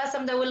was the last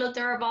time that we looked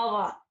at our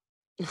vulva?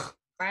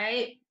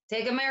 Right?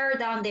 Take a mirror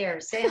down there.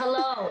 Say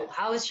hello.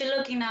 How is she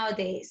looking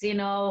nowadays? You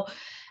know,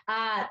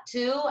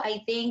 two,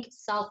 I think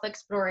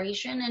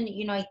self-exploration. And,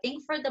 you know, I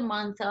think for the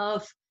month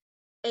of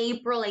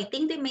April, I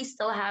think they may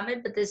still have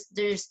it, but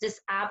there's this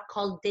app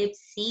called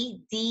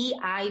Dipsea,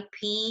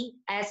 Dipsea,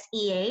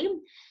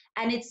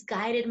 and it's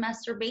guided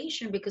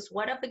masturbation. Because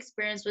what I've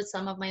experienced with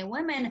some of my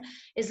women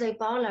is like,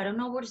 Paula, I don't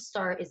know where to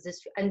start. Is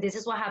this, and this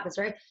is what happens,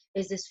 right?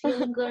 Is this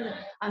feeling good?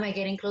 Am I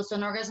getting close to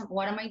an orgasm?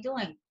 What am I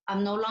doing?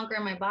 I'm no longer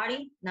in my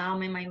body. Now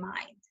I'm in my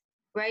mind,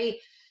 right?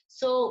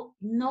 So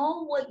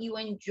know what you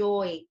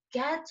enjoy.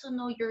 Get to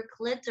know your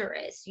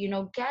clitoris, you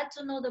know, get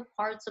to know the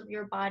parts of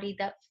your body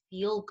that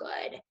feel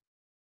good,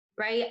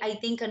 right? I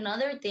think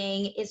another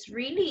thing is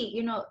really,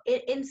 you know,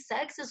 in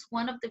sex is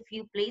one of the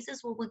few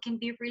places where we can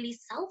be really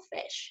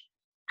selfish.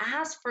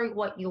 Ask for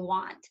what you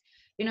want.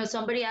 You know,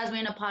 somebody asked me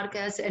in a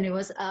podcast, and it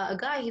was a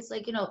guy. He's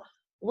like, you know,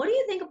 what do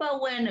you think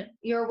about when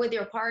you're with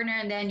your partner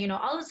and then, you know,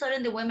 all of a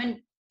sudden the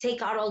women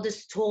take out all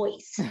these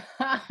toys? You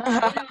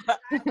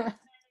know,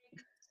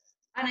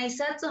 and I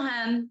said to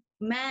him,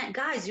 man,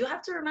 guys, you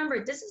have to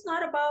remember, this is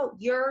not about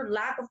your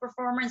lack of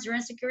performance, your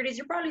insecurities.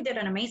 You probably did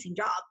an amazing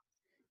job.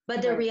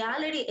 But the Right.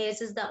 reality is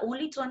that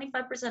only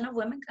 25% of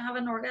women can have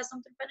an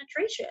orgasm through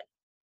penetration.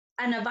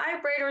 And a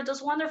vibrator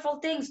does wonderful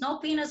things. No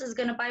penis is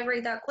going to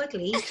vibrate that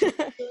quickly. So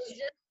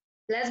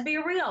let's be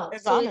real.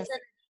 It's So honest.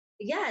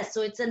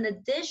 so it's an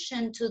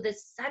addition to the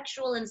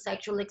sexual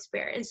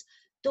experience.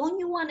 Don't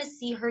you want to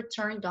see her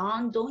turned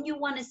on? Don't you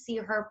want to see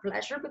her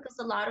pleasure? Because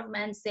a lot of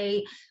men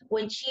say,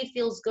 when she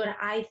feels good,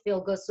 I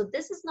feel good. So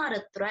this is not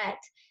a threat.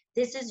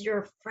 This is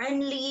your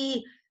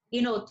friendly,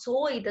 you know,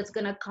 toy that's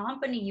going to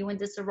accompany you in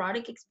this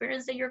erotic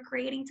experience that you're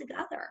creating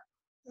together.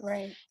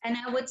 Right. And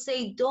I would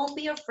say, don't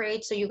be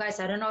afraid. So you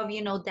guys, I don't know if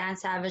you know Dan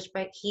Savage,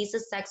 but he's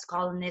a sex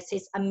columnist.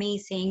 He's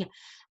amazing.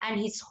 And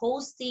he's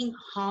hosting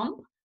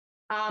Hump.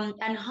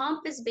 And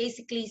Hump is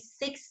basically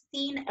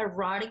 16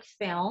 erotic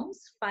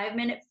films,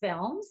 5-minute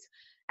films.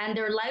 and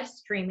they're live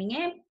streaming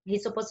it.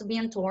 He's supposed to be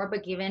on tour,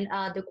 but given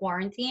the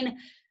quarantine,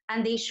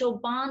 and they show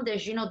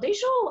bondage, they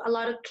show a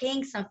lot of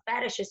kinks and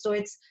fetishes. So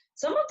it's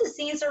some of the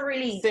scenes are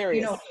really,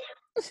 Serious.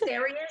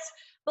 serious.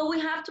 But we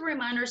have to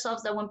remind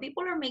ourselves that when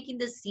people are making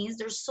the scenes,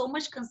 there's so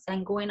much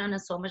consent going on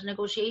and so much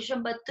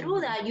negotiation. But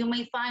through that, you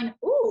may find,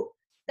 ooh,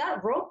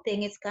 that rope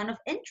thing is kind of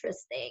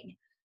interesting.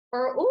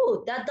 Or,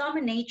 ooh, that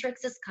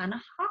dominatrix is kind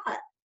of hot.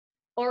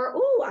 Or,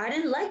 ooh, I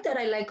didn't like that.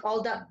 I like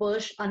all that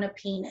bush on a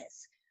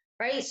penis,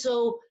 right?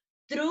 So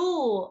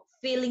through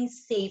feeling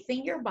safe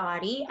in your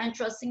body and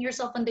trusting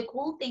yourself. And the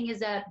cool thing is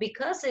that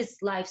because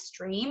it's live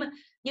stream,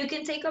 you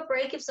can take a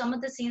break if some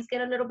of the scenes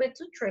get a little bit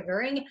too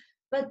triggering,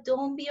 but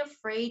don't be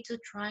afraid to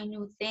try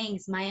new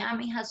things.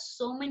 Miami has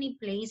so many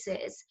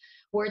places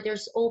where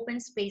there's open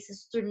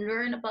spaces to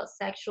learn about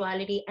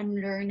sexuality and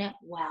learn it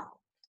well.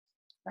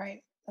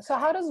 Right. So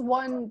how does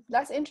one,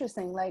 that's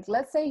interesting. Like,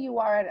 let's say you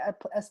are at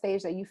a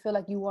stage that you feel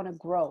like you want to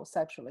grow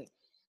sexually.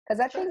 Because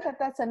I think that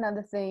that's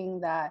another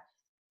thing that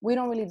we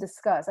don't really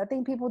discuss. I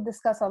think people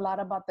discuss a lot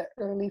about the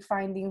early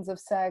findings of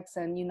sex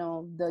and,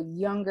 the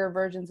younger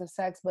versions of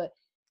sex, but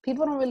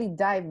people don't really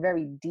dive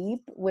very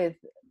deep with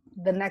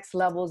the next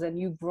levels and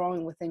you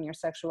growing within your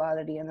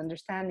sexuality and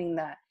understanding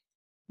that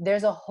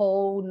there's a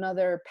whole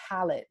nother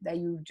palette that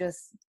you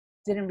just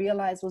didn't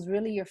realize was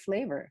really your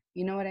flavor.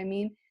 You know what I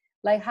mean?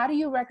 Like, how do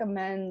you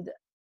recommend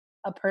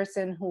a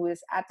person who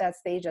is at that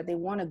stage that they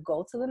want to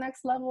go to the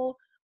next level,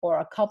 or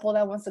a couple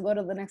that wants to go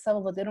to the next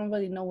level, but they don't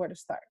really know where to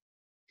start?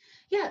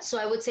 Yeah, so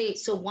I would say,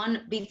 so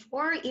one,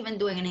 before even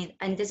doing any,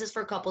 and this is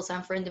for couples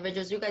and for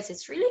individuals, you guys,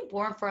 it's really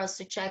important for us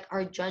to check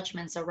our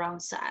judgments around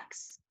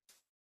sex,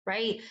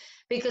 right?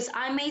 Because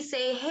I may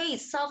say, hey,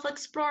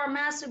 self-explore,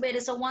 masturbate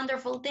is a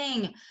wonderful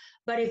thing.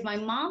 But if my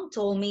mom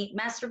told me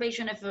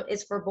masturbation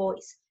is for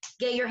boys,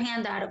 get your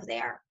hand out of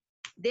there.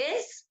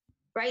 This,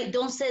 right?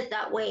 Don't sit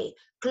that way.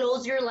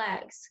 Close your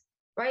legs,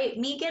 right?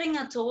 Me getting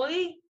a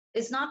toy,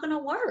 it's not going to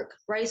work,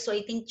 right? So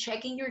I think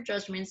checking your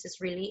judgments is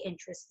really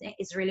interesting.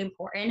 It's really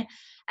important.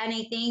 And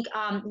I think,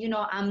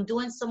 I'm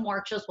doing some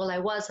workshops.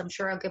 I'm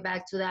sure I'll get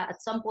back to that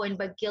at some point,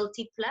 but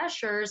guilty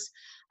pleasures,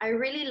 I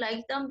really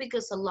like them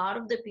because a lot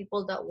of the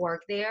people that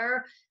work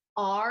there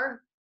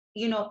are,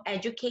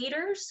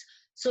 educators.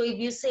 So if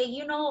you say,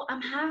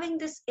 I'm having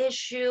this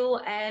issue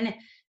and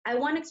I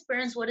want to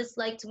experience what it's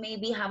like to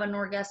maybe have an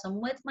orgasm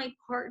with my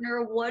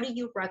partner, what do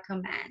you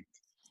recommend?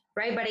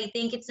 Right. But I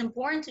think it's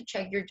important to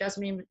check your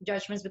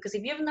judgments, because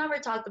if you've never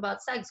talked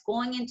about sex,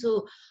 going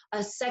into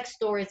a sex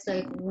store, it's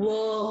like,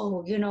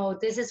 whoa,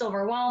 this is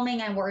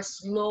overwhelming and we're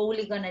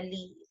slowly going to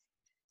leave.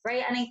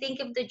 Right. And I think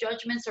if the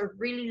judgments are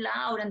really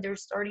loud and they're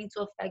starting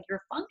to affect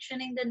your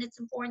functioning, then it's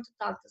important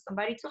to talk to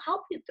somebody to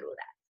help you through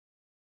that.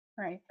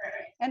 Right.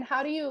 And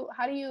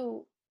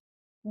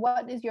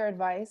what is your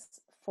advice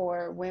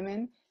for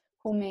women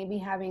who may be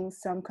having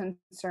some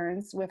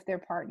concerns with their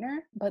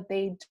partner, but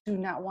they do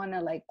not want to,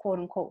 like, quote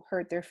unquote,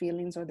 hurt their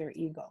feelings or their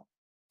ego?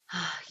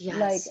 Yes.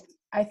 Like,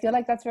 I feel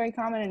like that's very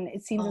common, and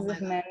it seems as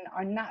if men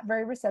are not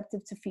very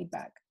receptive to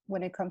feedback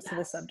when it comes to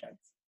the subject.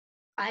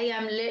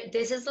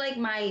 This is like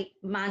my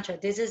mantra.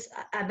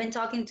 I've been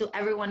talking to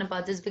everyone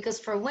about this,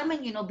 because for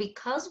women,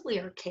 because we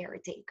are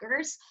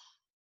caretakers,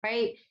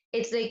 right?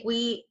 It's like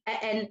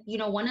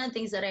one of the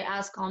things that I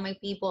ask all my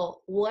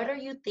people, what are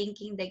you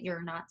thinking that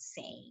you're not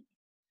saying?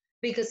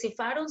 Because if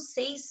I don't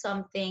say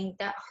something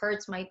that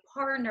hurts my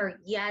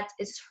partner, yet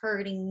it's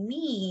hurting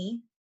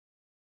me,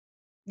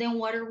 then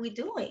what are we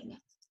doing?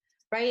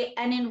 Right?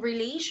 And in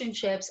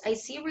relationships, I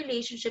see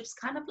relationships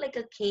kind of like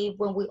a cave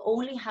when we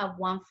only have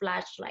one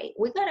flashlight.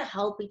 We got to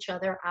help each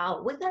other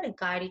out. We got to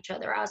guide each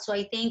other out. So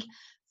I think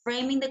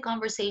framing the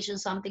conversation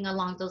something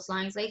along those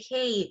lines, like,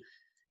 hey,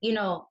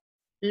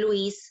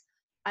 Luis,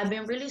 I've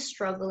been really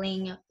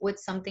struggling with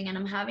something and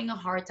I'm having a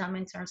hard time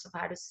in terms of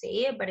how to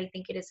say it, but I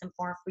think it is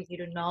important for you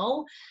to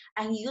know.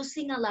 And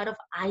using a lot of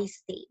I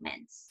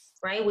statements,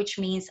 right? Which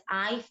means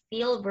I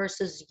feel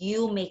versus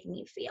you make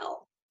me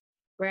feel,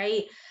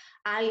 right?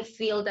 I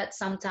feel that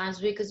sometimes,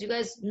 because you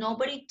guys,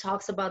 nobody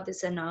talks about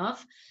this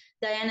enough,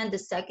 Diana, the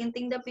second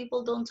thing that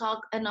people don't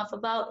talk enough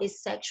about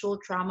is sexual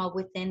trauma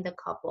within the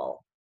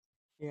couple.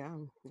 Yeah.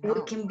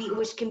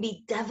 Which can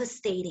be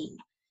devastating,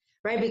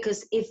 right?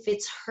 Because if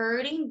it's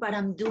hurting, but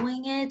I'm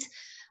doing it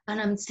and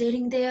I'm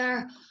sitting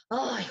there,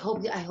 oh, I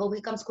hope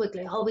he comes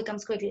quickly. I hope he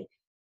comes quickly,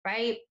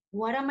 right?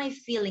 What am I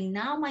feeling?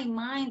 Now my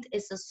mind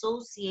is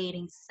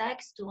associating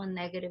sex to a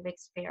negative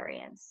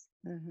experience.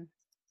 Mm-hmm.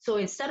 So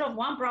instead of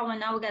one problem,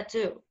 now we got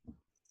two.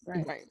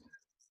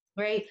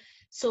 Right.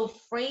 So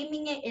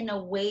framing it in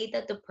a way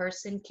that the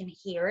person can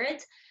hear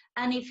it.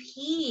 And if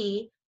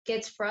he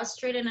gets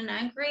frustrated and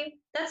angry,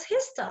 that's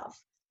his stuff.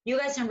 You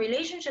guys, in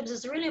relationships,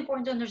 it's really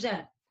important to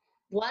understand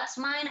what's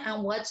mine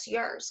and what's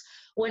yours.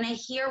 When I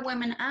hear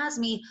women ask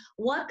me,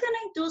 what can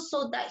I do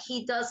so that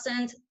he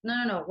doesn't,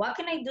 no, what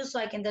can I do so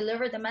I can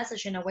deliver the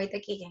message in a way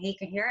that he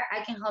can hear it?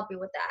 I can help you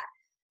with that.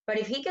 But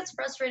if he gets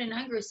frustrated and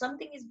angry,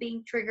 something is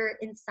being triggered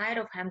inside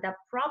of him that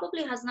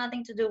probably has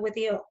nothing to do with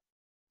you.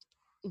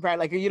 Right,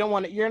 like you don't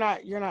want to, you're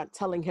not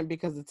telling him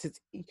because it's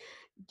his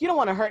you don't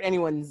want to hurt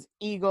anyone's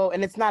ego,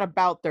 and it's not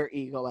about their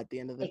ego at the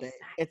end of the day.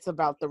 Exactly. It's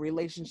about the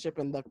relationship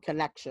and the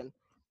connection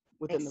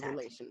within the Exactly.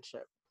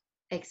 relationship.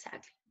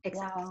 Exactly.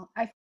 Exactly. Wow.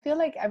 I feel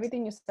like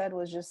everything you said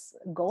was just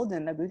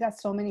golden. Like we got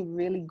so many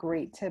really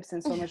great tips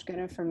and so much good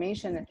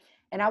information.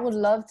 And I would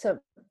love to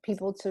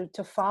people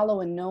to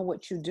follow and know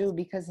what you do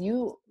because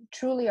you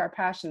truly are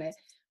passionate.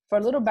 For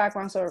a little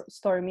background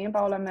story, me and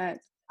Paola met,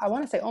 I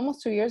want to say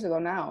almost 2 years ago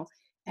now.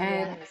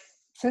 And Yes.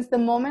 since the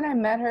moment I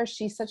met her,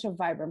 she's such a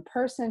vibrant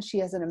person. She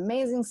has an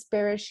amazing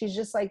spirit. She's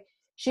just like,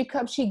 she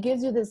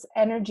gives you this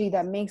energy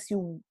that makes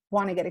you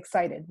want to get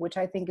excited, which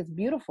I think is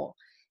beautiful.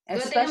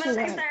 Good thing I'm a Especially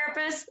sex when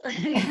therapist.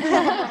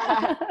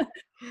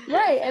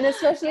 right, and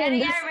especially in Getting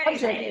this everybody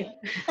subject.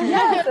 excited.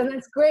 Yes, and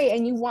it's great.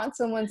 And you want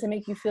someone to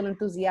make you feel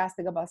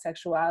enthusiastic about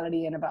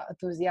sexuality and about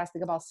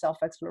enthusiastic about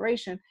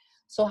self-exploration.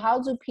 So how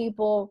do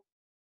people,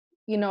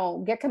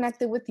 get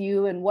connected with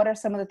you, and what are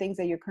some of the things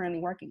that you're currently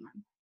working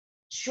on?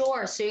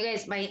 Sure. So you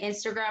guys, my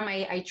Instagram,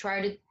 I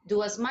try to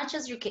do as much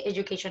as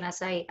education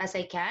as I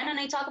can, and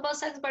I talk about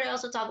sex, but I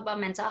also talk about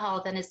mental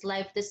health, and it's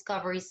Life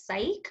Discovery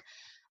Psych,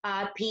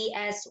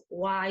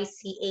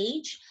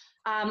 PSYCH.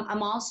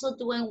 I'm also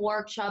doing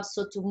workshops.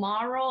 So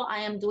tomorrow I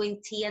am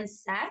doing tea and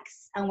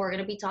sex, and we're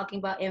going to be talking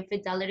about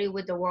infidelity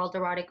with the World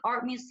Erotic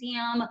Art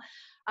Museum.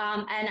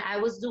 And I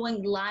was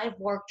doing live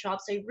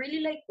workshops. I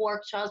really like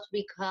workshops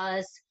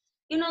because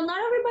not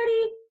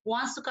everybody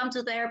wants to come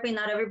to therapy.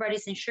 Not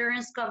everybody's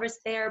insurance covers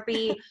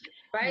therapy,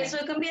 right? Yeah. So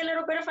it can be a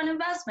little bit of an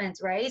investment,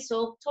 right?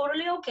 So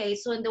totally okay.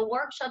 So in the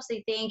workshops,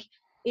 I think,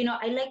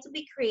 I like to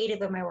be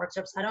creative in my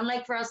workshops. I don't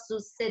like for us to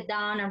sit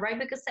down and write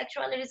because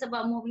sexuality is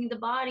about moving the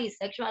body.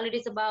 Sexuality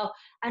is about,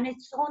 and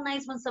it's so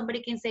nice when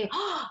somebody can say,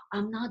 oh,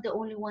 I'm not the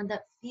only one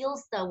that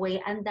feels that way.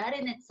 And that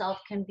in itself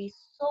can be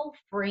so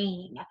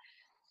freeing.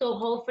 So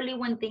hopefully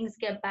when things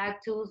get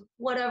back to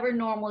whatever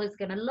normal is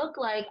going to look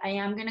like, I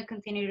am going to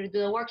continue to do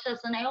the workshops.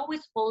 And I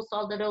always post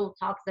all the little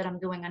talks that I'm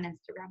doing on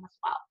Instagram as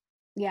well.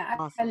 Yeah, I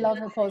Awesome. love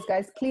her posts,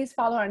 guys. Please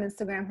follow her on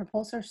Instagram. Her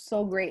posts are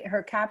so great.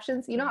 Her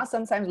captions, you know how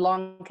sometimes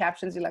long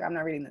captions, you're like, I'm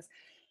not reading this.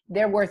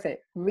 They're worth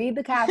it. Read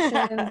the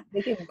captions.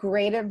 They give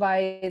great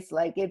advice.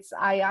 Like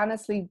I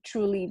honestly,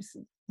 truly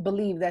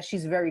believe that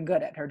she's very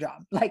good at her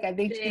job. Like I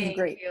think she's Thank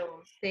great. you.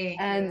 Thank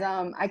you. And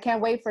I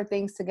can't wait for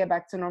things to get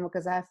back to normal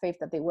because I have faith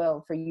that they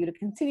will, for you to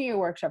continue your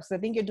workshops. I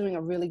think you're doing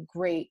a really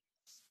great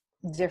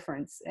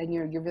difference, and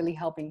you're really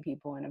helping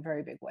people in a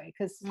very big way.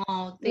 Because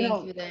Oh,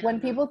 thank you, when Diana.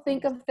 people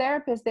think of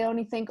therapists, they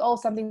only think, oh,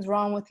 something's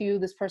wrong with you,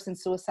 this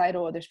person's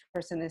suicidal, or this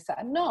person is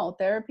sad. No,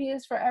 therapy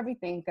is for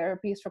everything.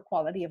 Therapy is for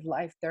quality of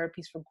life.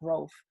 Therapy is for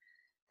growth.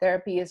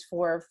 Therapy is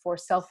for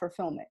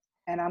self-fulfillment,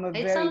 and I'm a It's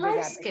a very big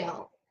life advocate.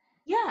 skill.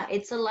 Yeah,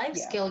 it's a life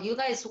Yeah. skill. You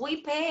guys,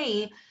 we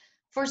pay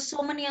for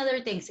so many other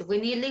things. If we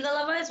need legal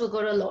advice, we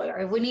go to a lawyer.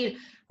 If we need,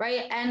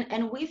 right?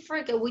 And we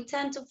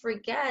tend to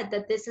forget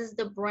that this is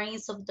the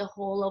brains of the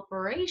whole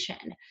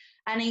operation.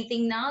 And I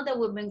think now that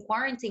we've been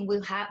quarantined,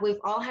 we've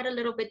all had a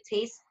little bit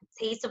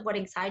taste of what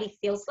anxiety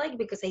feels like,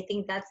 because I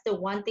think that's the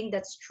one thing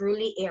that's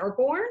truly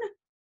airborne,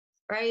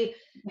 right?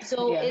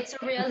 So Yeah. it's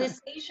a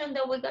realization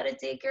that we got to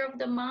take care of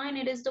the mind.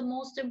 It is the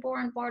most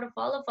important part of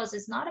all of us.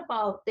 It's not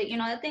about the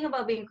thing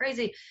about being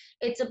crazy.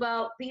 It's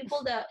about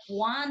people that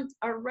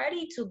are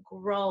ready to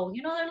grow.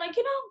 They're like,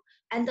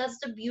 and that's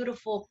the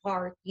beautiful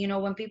part.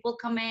 When people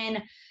come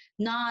in,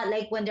 not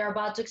like when they're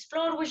about to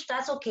explode, which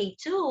that's okay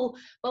too.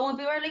 But when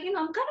people are like, I'm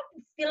kind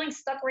of feeling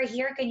stuck right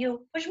here. Can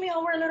you push me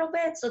over a little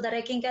bit so that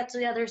I can get to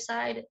the other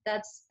side?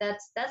 That's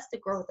the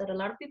growth that a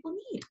lot of people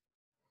need.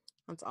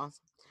 That's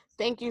awesome.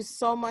 Thank you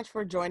so much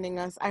for joining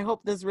us. I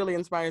hope this really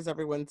inspires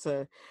everyone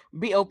to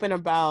be open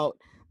about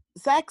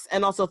sex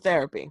and also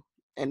therapy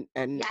and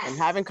Yes.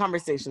 having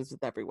conversations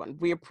with everyone.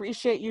 We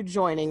appreciate you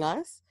joining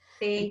us.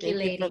 Thank you,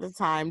 Thank you for the ladies.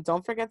 time.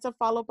 Don't forget to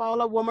follow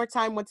Paola one more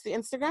time. What's the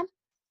Instagram?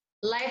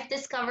 Life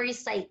Discovery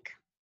Psych.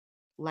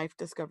 Life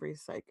Discovery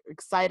Psych.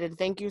 Excited.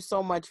 Thank you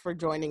so much for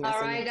joining us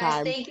All and your right, guys.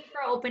 time. Thank you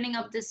for opening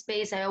up this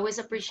space. I always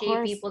Of appreciate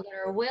course. people that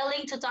are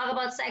willing to talk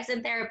about sex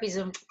and therapy.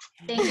 So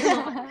thank you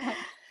so much.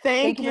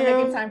 Thank Thank you for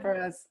making you. time for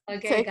us.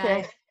 Okay, Take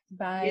care. guys. You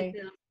Bye.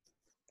 too.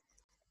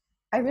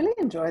 I really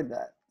enjoyed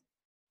that.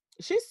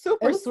 She's It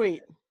super was,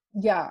 sweet.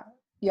 yeah,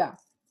 yeah.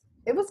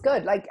 It was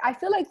good. Like I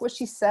feel like what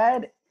she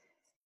said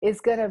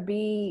is gonna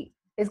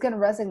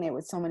resonate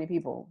with so many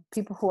people.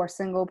 People who are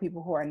single,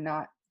 people who are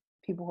not,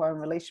 people who are in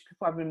relationship,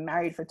 people who have been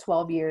married for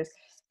 12 years,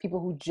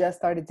 people who just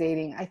started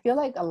dating. I feel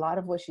like a lot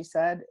of what she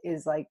said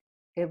is like,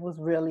 it was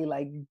really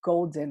like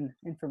golden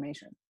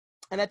information.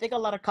 And I think a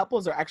lot of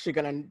couples are actually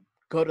going to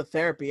go to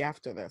therapy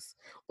after this,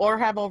 or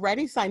have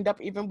already signed up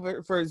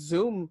even for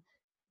Zoom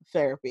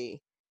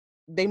therapy.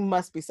 They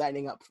must be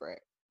signing up for it,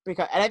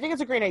 and I think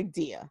it's a great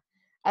idea.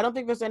 I don't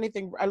think there's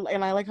anything,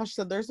 and I like how she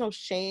said there's no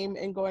shame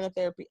in going to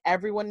therapy.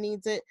 Everyone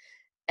needs it.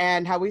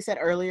 And how we said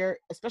earlier,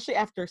 especially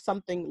after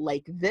something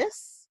like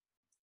this,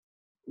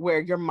 where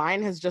your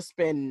mind has just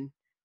been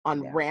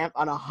on Yeah. ramp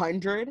on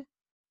 100,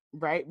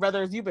 right?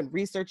 Whether you've been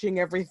researching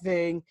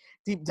everything,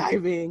 deep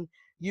diving,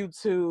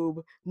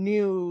 YouTube,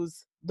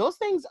 news, those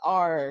things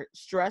are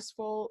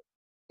stressful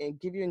and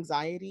give you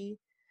anxiety,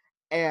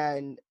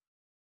 and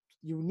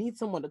you need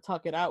someone to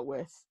talk it out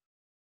with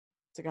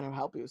to kind of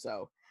help you.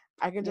 So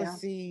I can Yeah. just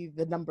see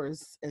the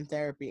numbers in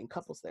therapy and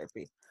couples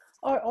therapy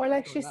Or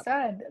like she going up.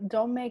 said,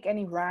 don't make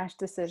any rash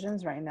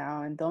decisions right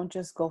now, and don't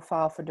just go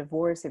file for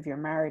divorce if you're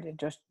married, and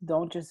just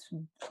don't just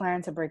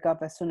plan to break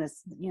up as soon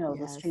as, you know,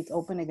 the streets Yes.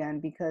 open again,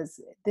 because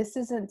this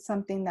isn't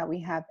something that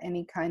we have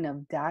any kind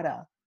of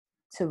data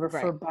to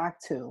refer Right. back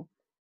to.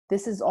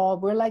 This is all,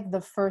 we're like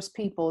the first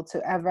people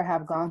to ever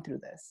have gone through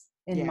this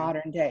in Yeah.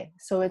 modern day.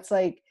 So it's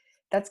like,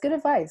 that's good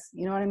advice.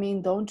 You know what I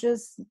mean? Don't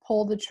just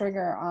pull the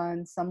trigger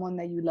on someone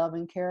that you love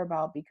and care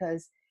about,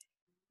 because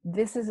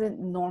this isn't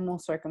normal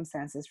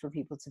circumstances for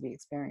people to be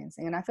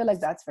experiencing. And I feel like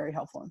that's very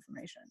helpful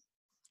information.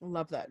 I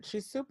love that.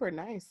 She's super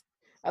nice.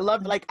 I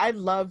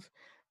love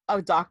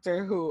a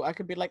doctor who I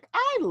could be like,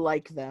 I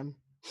like them.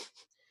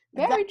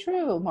 That Very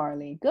true,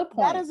 Marley. Good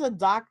that point. is a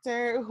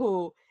doctor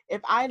who,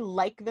 if I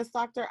like this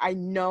doctor, I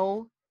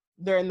know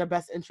they're in the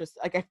best interest.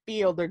 Like, I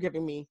feel they're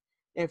giving me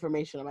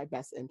information in my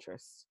best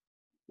interest.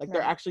 Like,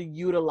 they're Right. actually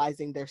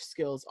utilizing their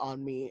skills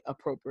on me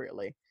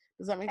appropriately.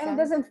 Does that make And it sense?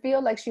 doesn't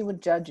feel like she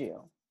would judge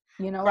you.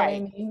 You know what I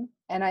Right. mean?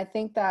 And I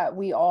think that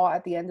we all,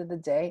 at the end of the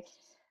day,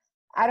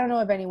 I don't know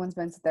if anyone's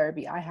been to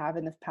therapy. I have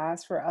in the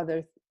past for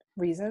other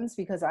reasons,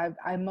 because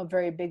I'm a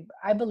very big,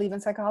 I believe in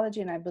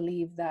psychology, and I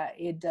believe that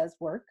it does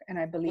work. And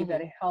I believe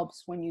that Hmm. it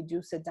helps when you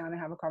do sit down and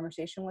have a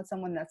conversation with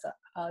someone that's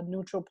a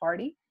neutral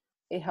party.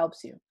 It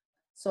helps you.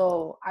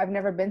 So I've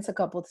never been to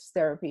couples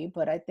therapy,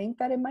 but I think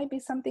that it might be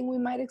something we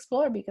might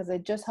explore, because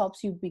it just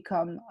helps you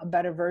become a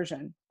better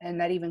version. And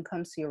that even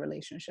comes to your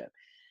relationship.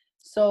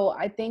 So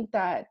I think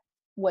that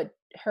what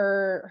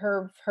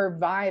her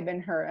vibe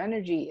and her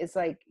energy is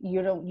like,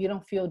 you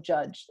don't feel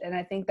judged. And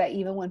I think that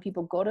even when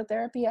people go to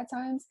therapy at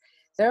times,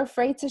 they're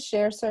afraid to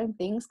share certain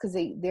things, because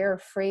they're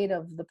afraid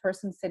of the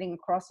person sitting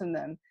across from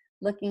them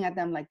looking at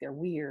them like they're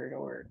weird,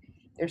 or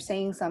they're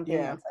saying something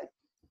Yeah. that's like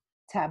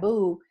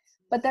taboo.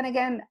 But then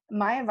again,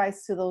 my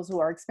advice to those who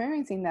are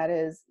experiencing that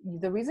is,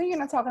 the reason you're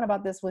not talking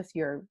about this with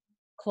your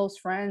close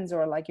friends,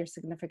 or like your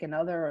significant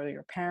other, or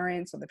your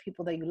parents, or the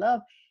people that you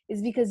love,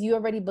 is because you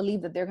already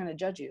believe that they're going to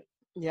judge you.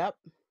 Yep.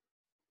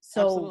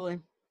 So Absolutely.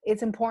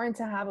 it's important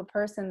to have a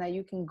person that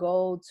you can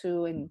go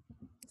to and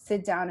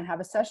sit down and have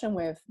a session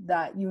with,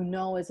 that you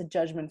know is a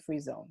judgment-free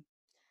zone.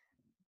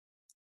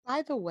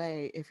 By the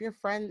way, if you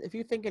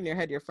think in your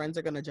head your friends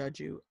are gonna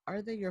judge you,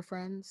 are they your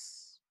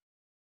friends?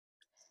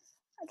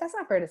 That's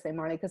not fair to say,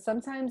 Marley, because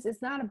sometimes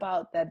it's not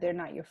about that they're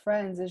not your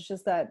friends. It's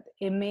just that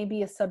it may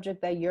be a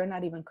subject that you're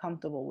not even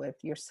comfortable with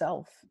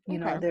yourself. You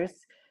know, Okay.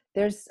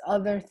 there's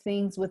other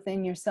things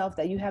within yourself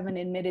that you haven't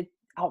admitted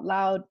out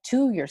loud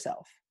to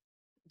yourself.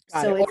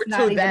 Got So it. Or it's to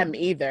not even them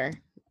either.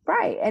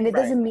 right. And it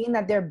Right. doesn't mean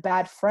that they're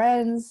bad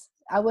friends.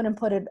 I wouldn't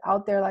put it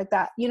out there like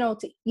that.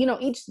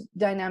 Each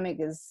dynamic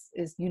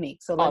is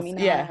unique. So let me Also,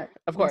 not, yeah, you know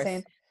of what I'm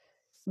saying? course.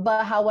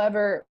 But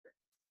however,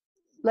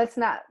 let's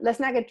not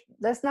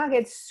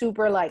get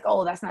super like,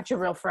 oh, that's not your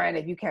real friend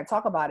if you can't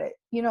talk about it.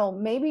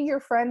 Maybe your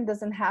friend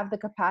doesn't have the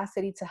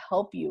capacity to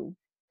help you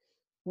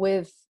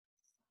with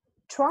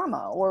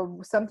trauma, or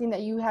something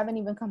that you haven't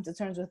even come to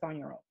terms with on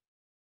your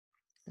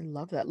I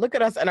love that. Look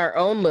at us in our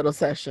own little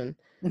session.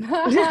 own.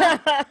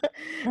 I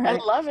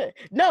Right. love it.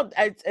 No,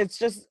 it's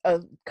just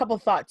a couple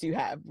thoughts you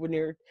have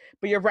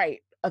but you're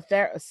right. A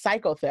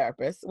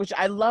psychotherapist, which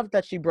I love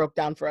that she broke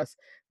down for us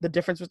the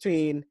difference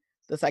between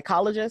the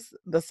psychologist,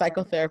 the Right.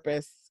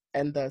 psychotherapist,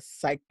 and the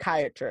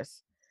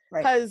psychiatrist.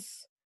 Right.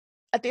 Because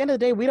at the end of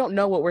the day, we don't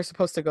know what we're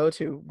supposed to go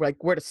to,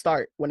 like where to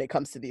start when it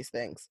comes to these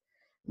things.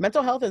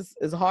 Mental health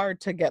is hard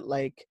to get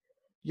like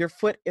your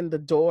foot in the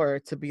door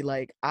to be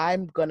like,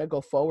 I'm gonna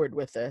go forward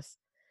with this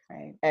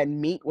Right.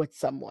 and meet with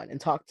someone and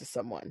talk to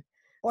someone.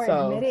 Or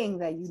So admitting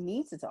that you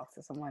need to talk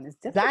to someone is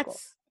difficult.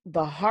 that's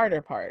the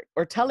harder part,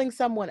 or telling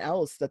someone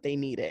else that they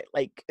need it.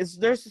 Like,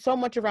 there's so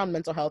much around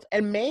mental health,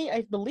 and May,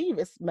 I believe,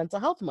 is Mental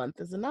Health Month,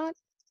 is it not?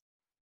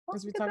 Oh,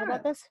 As we look at talk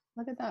about that. this,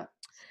 Look at that.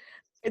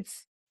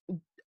 it's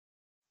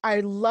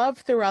I love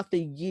throughout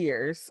the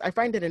years, I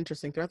find it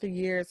interesting throughout the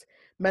years,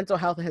 mental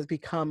health has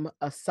become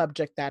a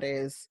subject that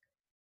is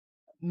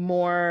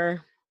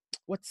more,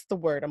 what's the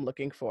word I'm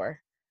looking for?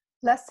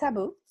 Less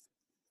taboo.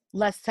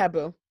 Less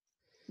taboo.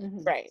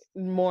 Hmm. Right.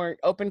 More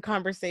open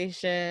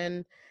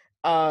conversation.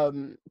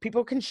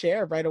 People can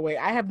share right away.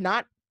 I have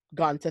not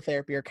gone to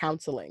therapy or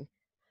counseling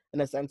in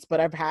a sense, but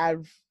I've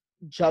had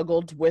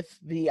juggled with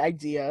the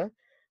idea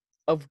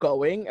of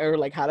going, or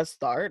like how to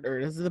start,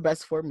 or this is the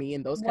best for me,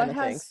 and those kind What of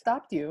has things.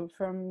 stopped you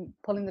from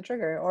pulling the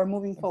trigger or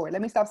moving forward?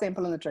 Let me stop saying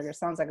pulling the trigger.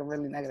 Sounds like a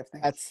really negative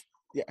thing. That's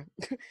yeah.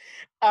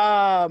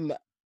 um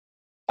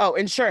oh,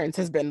 insurance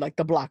has been like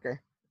the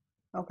blocker.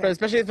 For Okay.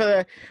 especially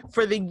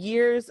for the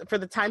years, for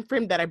the time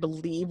frame that I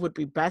believe would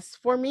be best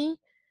for me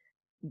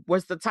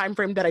was the time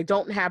frame that I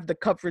don't have the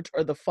coverage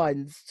or the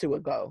funds to a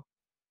go.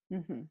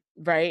 Hmm.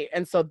 Right.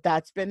 And so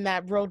that's been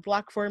that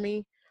roadblock for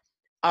me.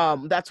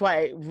 That's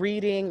why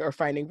reading or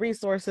finding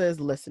resources,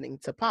 listening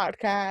to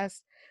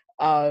podcasts,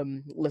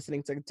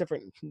 listening to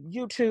different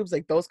YouTubes,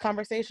 like those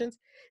conversations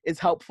is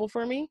helpful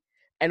for me.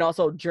 And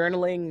also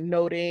journaling,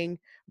 noting,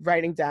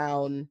 writing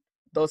down,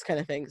 those kind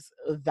of things,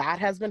 that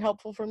has been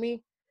helpful for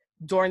me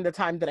during the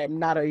time that I'm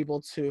not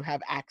able to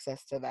have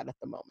access to that at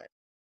the moment.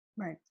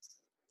 Right.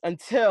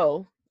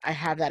 Until I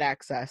have that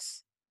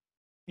access,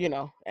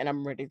 and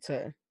I'm ready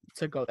to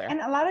go there.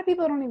 And a lot of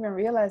people don't even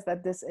realize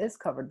that this is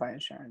covered by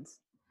insurance.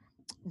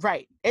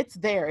 Right. It's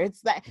there.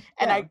 It's that.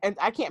 And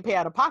I can't pay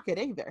out of pocket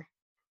either.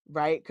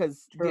 Right.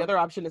 Because the other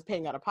option is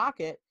paying out of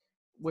pocket,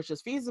 which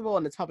is feasible,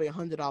 and it's probably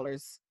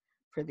 $100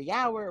 for the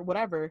hour,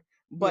 whatever.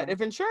 But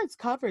if insurance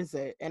covers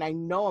it, and I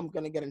know I'm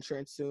going to get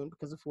insurance soon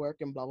because of work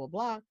and blah, blah,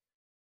 blah,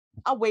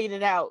 I'll wait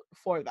it out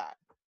for that.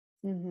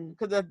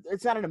 Because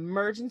it's not an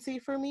emergency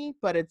for me,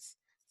 but it's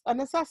a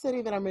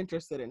necessity that I'm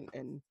interested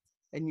in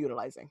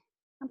utilizing.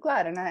 I'm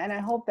glad. And I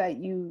hope that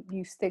you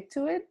stick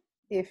to it.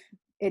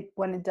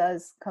 When it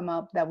does come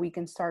up, that we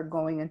can start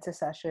going into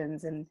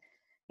sessions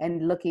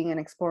and looking and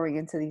exploring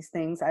into these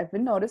things. I've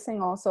been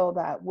noticing also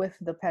that with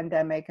the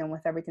pandemic and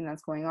with everything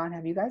that's going on,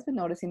 have you guys been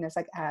noticing there's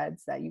like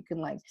ads that you can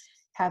like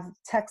have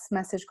text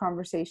message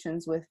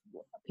conversations with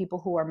people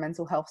who are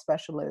mental health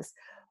specialists,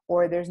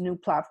 or there's new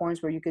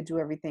platforms where you could do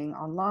everything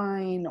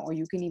online, or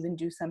you can even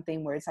do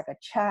something where it's like a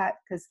chat?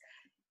 Because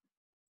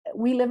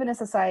we live in a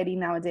society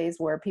nowadays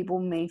where people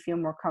may feel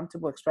more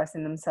comfortable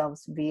expressing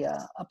themselves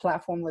via a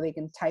platform where they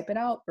can type it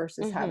out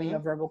versus having a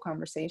verbal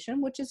conversation,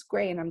 which is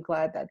great. And I'm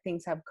glad that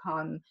things have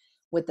come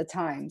with the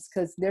times,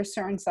 because there's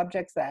certain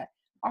subjects that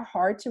are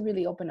hard to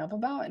really open up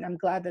about. And I'm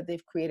glad that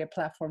they've created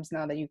platforms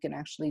now that you can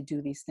actually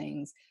do these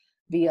things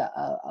via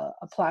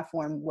a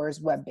platform where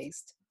it's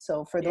web-based.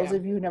 So for those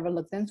of you who never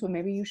looked into it,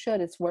 maybe you should.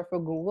 It's worth a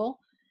Google.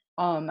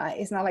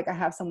 It's not like I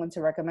have someone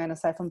to recommend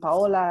aside from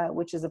Paola,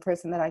 which is a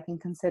person that I can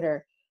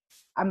consider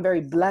I'm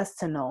very blessed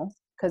to know,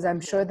 because I'm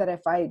sure that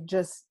if I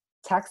just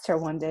text her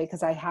one day,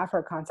 because I have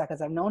her contact,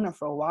 because I've known her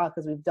for a while,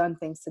 because we've done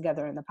things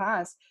together in the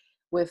past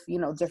with,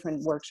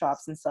 different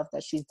workshops and stuff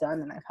that she's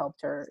done, and I've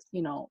helped her,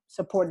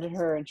 supported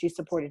her, and she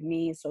supported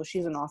me. So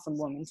she's an awesome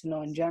woman to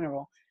know in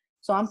general.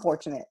 So I'm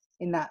fortunate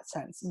in that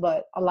sense.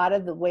 But a lot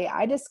of the way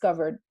I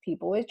discovered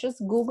people is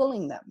just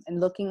Googling them and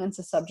looking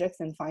into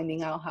subjects and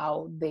finding out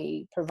how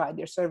they provide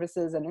their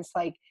services. And it's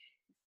like,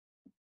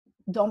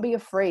 don't be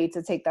afraid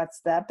to take that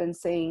step and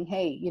saying,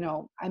 hey,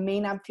 I may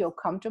not feel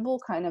comfortable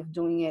kind of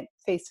doing it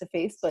face to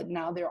face, but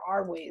now there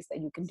are ways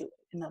that you can do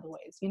it in other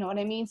ways. You know what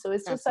I mean? So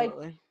it's just like,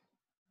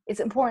 it's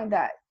important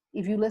that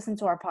if you listen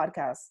to our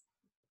podcast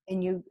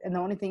and the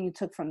only thing you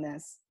took from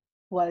this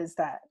was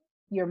that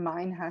your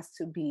mind has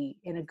to be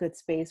in a good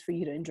space for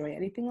you to enjoy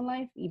anything in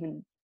life,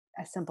 even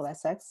as simple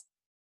as sex,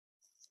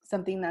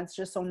 something that's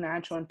just so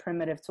natural and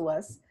primitive to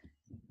us.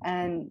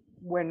 And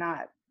we're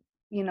not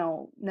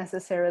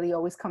necessarily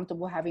always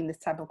comfortable having this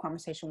type of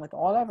conversation with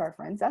all of our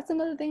friends. That's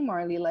another thing,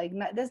 Marley. Like,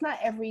 there's not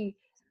every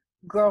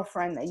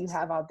girlfriend that you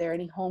have out there,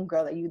 any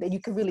homegirl that you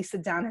could really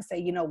sit down and say,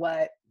 you know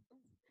what?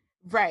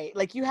 Right.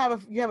 Like you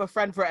have a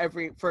friend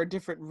for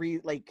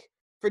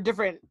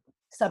different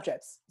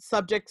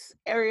subjects,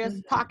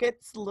 areas,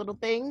 pockets, little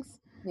things.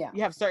 Yeah.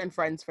 You have certain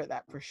friends for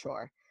that, for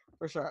sure.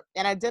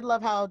 And I did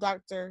love how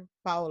Dr.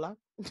 Paola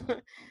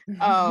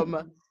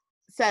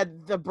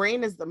said the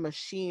brain is the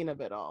machine of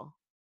it all.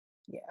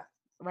 Yeah.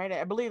 Right.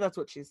 I believe that's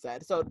what she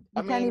said. So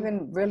you can't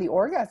even really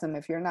orgasm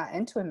if you're not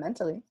into it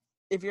mentally.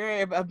 If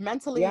you're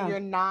mentally, you're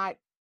not,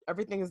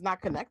 everything is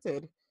not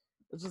connected.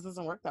 It just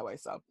doesn't work that way.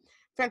 So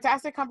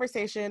fantastic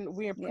conversation.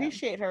 We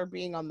appreciate her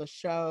being on the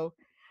show.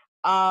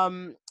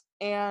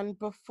 And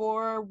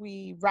before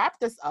we wrap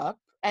this up,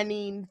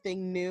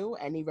 anything new,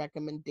 any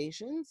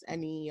recommendations,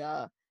 any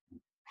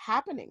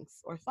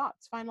happenings or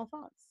final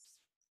thoughts?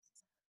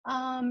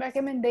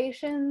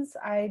 Recommendations.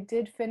 I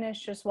did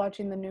finish just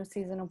watching the new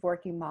season of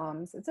Working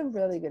Moms. It's a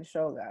really good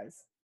show,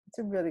 guys. It's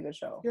a really good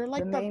show. You're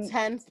like the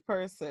 10th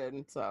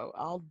person, so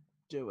I'll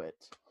do it.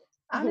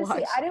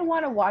 Honestly, I didn't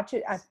want to watch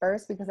it at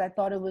first because I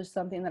thought it was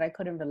something that I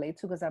couldn't relate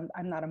to because I'm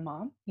not a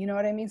mom. You know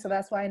what I mean? So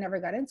that's why I never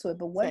got into it.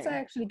 But once I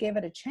actually gave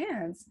it a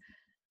chance,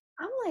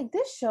 I'm like,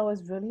 this show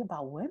is really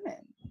about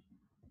women.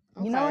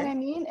 You know what I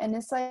mean? And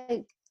it's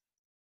like,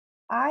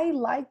 I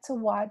like to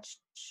watch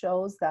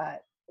shows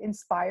that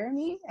inspire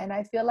me, and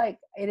I feel like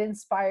it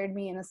inspired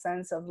me in a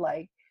sense of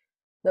like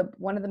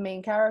one of the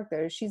main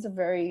characters. She's a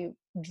very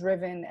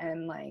driven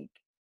and like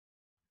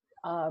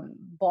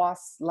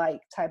boss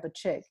like type of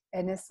chick,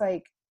 and it's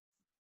like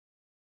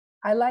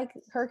I like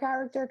her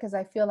character because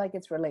I feel like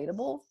it's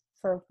relatable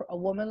for a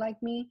woman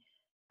like me.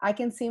 I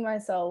can see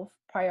myself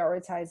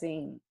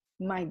prioritizing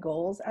my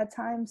goals at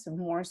times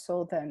more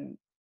so than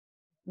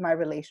my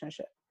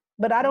relationship.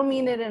 But I don't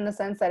mean it in a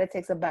sense that it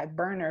takes a back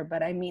burner,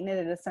 but I mean it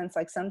in a sense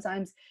like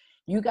sometimes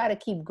you got to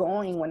keep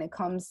going when it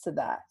comes to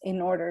that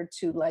in order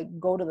to like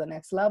go to the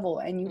next level.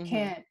 And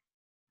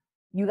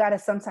you got to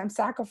sometimes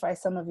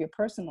sacrifice some of your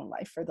personal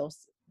life for those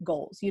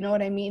goals. You know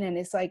what I mean? And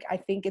it's like, I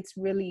think it's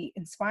really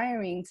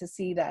inspiring to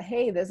see that,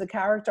 hey, there's a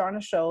character on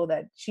a show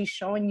that she's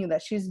showing you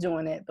that she's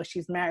doing it, but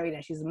she's married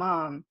and she's a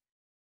mom.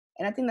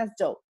 And I think that's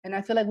dope. And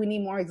I feel like we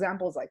need more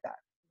examples like that.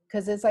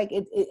 because it's like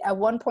it at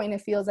one point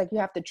it feels like you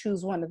have to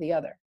choose one or the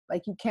other.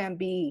 Like you can't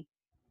be,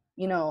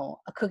 you know,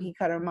 a cookie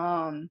cutter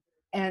mom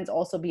and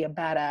also be a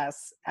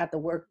badass at the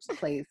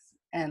workplace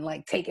and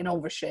like taking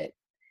over shit.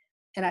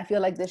 And I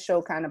feel like this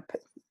show kind of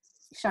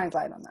shines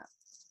light on that.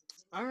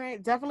 All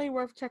right, definitely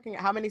worth checking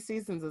out. How many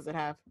seasons does it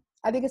have?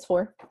 I think it's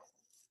 4.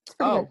 It's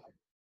pretty good.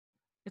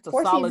 It's a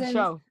 4 solid seasons,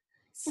 show.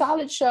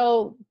 Solid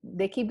show.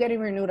 They keep getting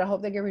renewed. I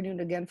hope they get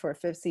renewed again for a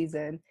 5th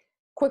season.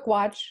 Quick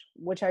watch,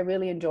 which I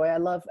really enjoy. I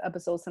love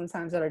episodes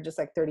sometimes that are just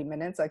like 30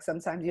 minutes. Like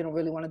sometimes you don't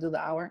really want to do the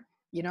hour,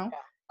 you know? Yeah.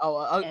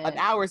 Oh, an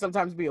hour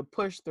sometimes be a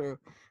push through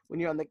when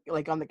you're on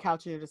the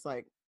couch and you're just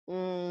like,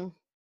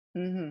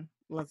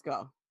 let's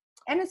go.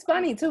 And it's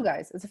funny too,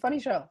 guys. It's a funny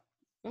show.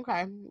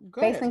 Okay,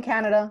 good. Based in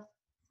Canada,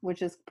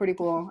 which is pretty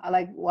cool. I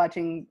like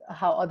watching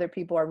how other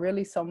people are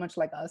really so much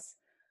like us.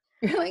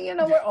 You're like, you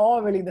know, we're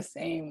all really the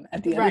same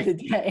at the end of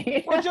the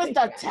day. We're just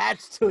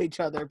attached to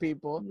each other,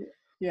 people.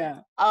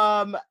 Yeah.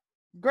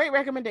 Great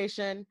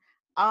recommendation.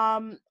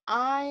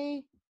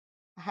 I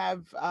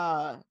have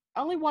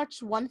only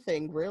watched one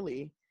thing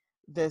really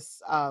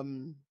this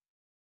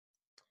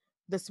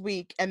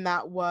week, and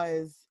that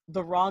was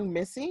The Wrong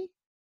Missy.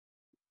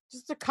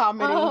 Just a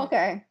comedy. Oh,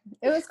 okay.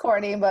 It was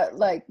corny, but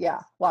like,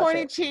 yeah,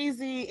 corny,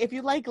 cheesy. If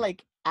you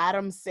like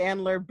Adam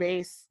Sandler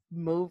based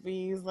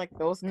movies, like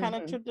those kind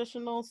of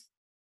traditional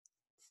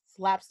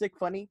slapstick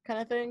funny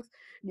kind of things,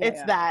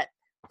 it's that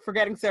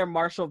Forgetting Sarah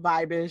Marshall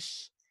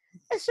vibe-ish.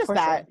 It's just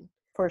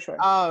for sure.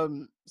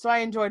 So I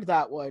enjoyed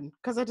that one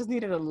because I just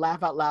needed a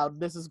laugh out loud.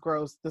 This is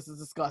gross. This is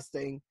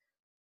disgusting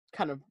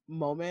kind of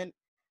moment.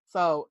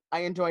 So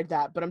I enjoyed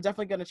that, but I'm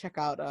definitely gonna check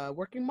out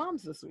Working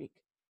Moms this week.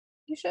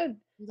 You should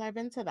dive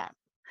into that.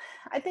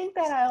 I think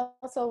that I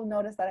also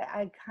noticed that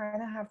I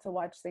kind of have to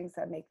watch things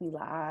that make me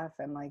laugh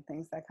and like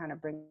things that kind of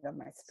bring up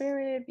my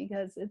spirit,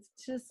 because it's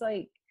just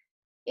like,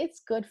 it's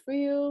good for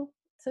you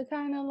to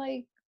kind of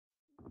like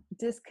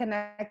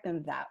disconnect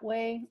in that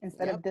way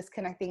instead of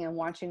disconnecting and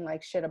watching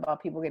like shit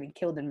about people getting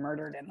killed and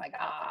murdered and like,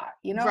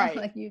 you know,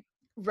 like you.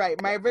 Right.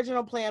 My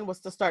original plan was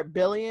to start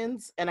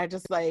Billions, and I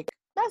just like,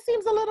 that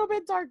seems a little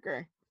bit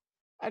darker.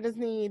 I just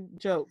need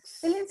jokes.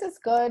 Billions is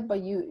good,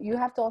 but you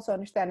have to also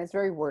understand it's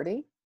very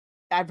wordy.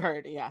 I've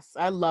heard, yes.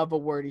 I love a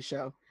wordy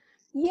show.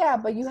 Yeah,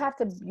 but you have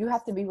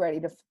to be ready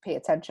to pay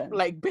attention.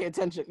 Like pay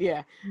attention,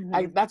 yeah.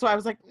 That's why I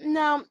was like,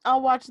 no,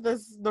 I'll watch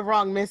this. The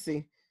Wrong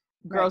Missy.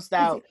 Grossed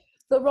out.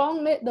 The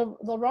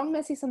Wrong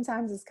Missy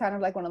sometimes is kind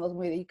of like one of those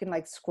movies that you can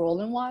like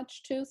scroll and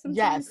watch too. Sometimes,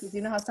 yes. Because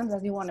you know how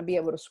sometimes you want to be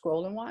able to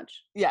scroll and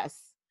watch.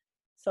 Yes.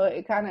 So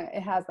it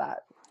has that.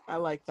 I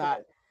like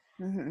that.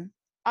 And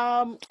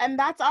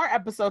that's our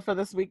episode for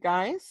this week,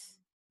 guys.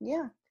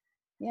 Yeah.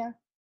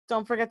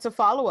 Don't forget to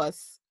follow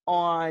us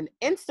on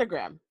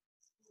Instagram,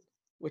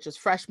 which is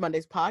Fresh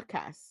Mondays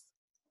Podcast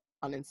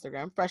on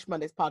Instagram, Fresh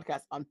Mondays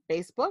Podcast on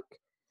Facebook.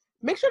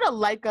 Make sure to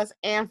like us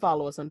and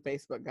follow us on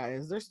Facebook,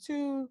 guys. There's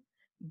 2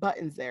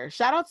 buttons there.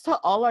 Shout outs to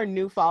all our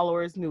new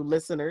followers, new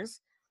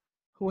listeners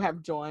who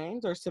have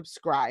joined or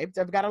subscribed.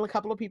 I've got a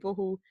couple of people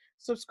who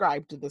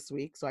subscribed this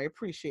week, so I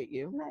appreciate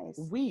you. Nice.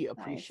 We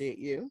appreciate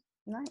you.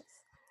 Nice.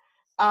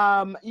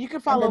 You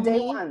can follow the day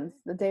me.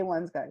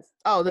 ones, guys.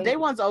 Oh, the day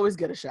ones always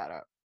get a shout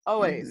out.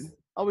 Always.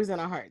 Always in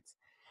our hearts.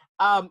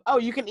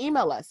 You can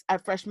email us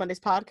at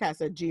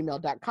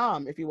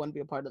freshmondayspodcast@gmail.com if you want to be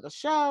a part of the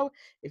show,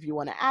 if you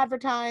want to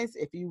advertise,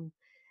 if you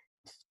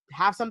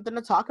have something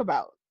to talk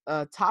about,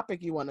 a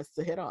topic you want us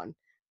to hit on,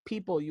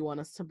 people you want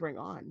us to bring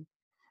on.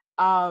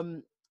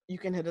 You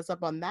can hit us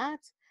up on that,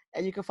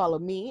 and you can follow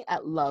me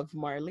at Love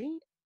Marley,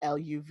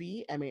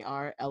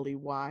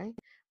 LUVMARLEY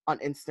on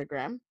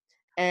Instagram.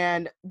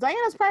 And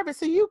Diana's private,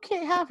 so you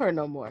can't have her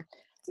no more.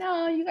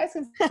 No, you guys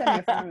can send me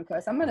a friend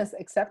request. I'm gonna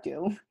accept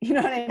you. You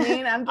know what I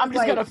mean? I'm just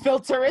like, gonna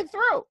filter it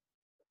through.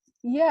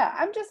 Yeah,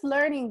 I'm just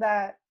learning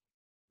that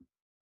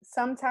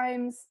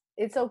sometimes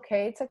it's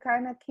okay to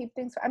kind of keep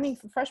things. I mean,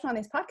 Fresh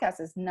Mondays Podcast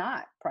is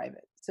not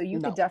private, so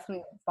you could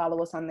definitely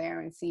follow us on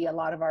there and see a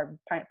lot of our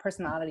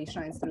personality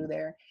shines through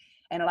there.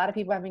 And a lot of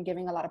people have been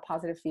giving a lot of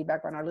positive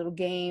feedback on our little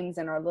games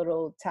and our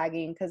little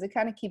tagging, because it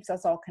kind of keeps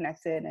us all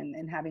connected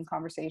and having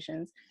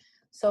conversations.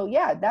 So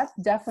yeah, that's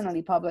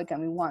definitely public,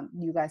 and we want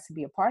you guys to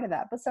be a part of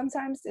that. But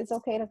sometimes it's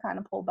okay to kind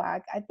of pull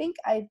back. I think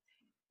I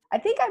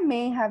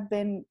may have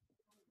been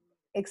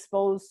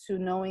exposed to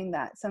knowing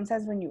that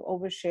sometimes when you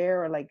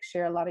overshare or like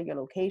share a lot of your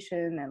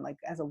location, and like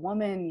as a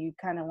woman, you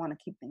kind of want to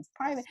keep things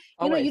private.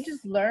 You know, you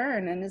just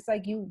learn, and it's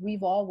like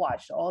we've all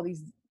watched all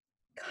these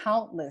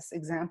countless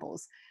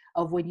examples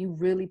of when you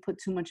really put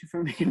too much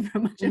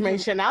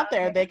information out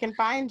there, they can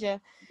find you.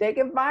 They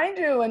can find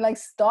you and like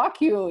stalk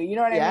you. You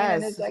know what I mean?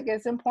 And it's like,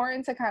 it's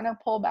important to kind of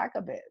pull back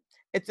a bit.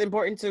 It's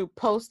important to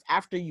post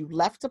after you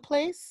left a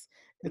place.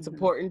 It's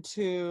important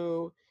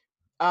to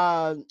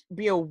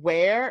be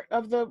aware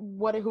of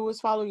who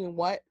is following and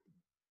what.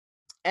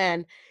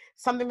 And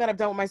something that I've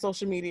done with my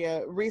social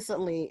media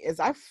recently is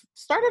I've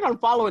started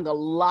unfollowing a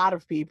lot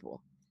of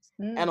people.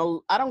 And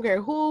I don't care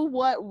who,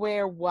 what,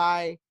 where,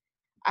 why.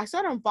 I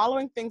started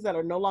unfollowing things that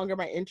are no longer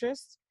my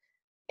interest,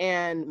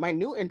 And my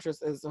new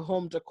interest is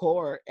home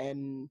decor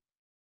and,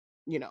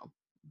 you know,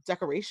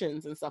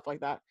 decorations and stuff like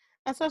that.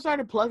 And so I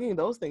started plugging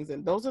those things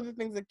in. Those are the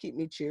things that keep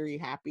me cheery,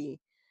 happy.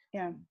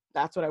 Yeah.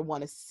 That's what I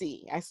want to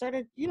see. I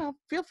started, you know,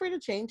 feel free to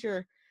change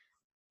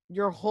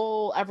your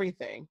whole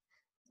everything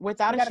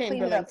without You a gotta shame.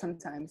 clean But it up like,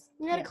 sometimes.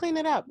 you gotta Yeah. clean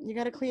it up. You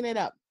gotta clean it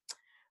up.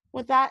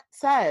 With that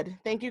said,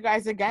 thank you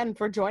guys again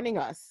for joining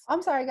us.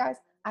 I'm sorry, guys.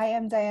 I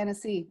am Diana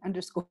C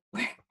 _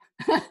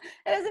 It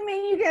doesn't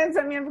mean you can't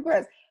send me a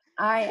request.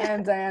 I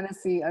am Diana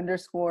C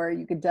 _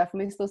 You could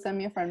definitely still send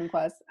me a friend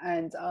request,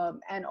 and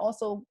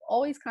also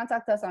always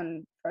contact us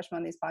on Fresh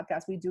Mondays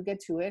podcast. We do get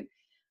to it.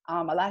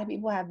 A lot of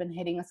people have been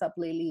hitting us up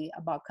lately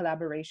about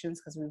collaborations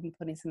because we've been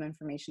putting some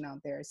information out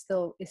there. It's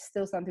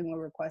still something we're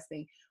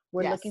requesting.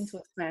 We're looking to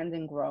expand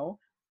and grow.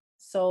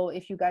 So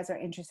if you guys are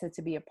interested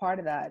to be a part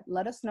of that,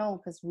 let us know,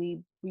 because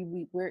we're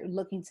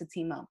looking to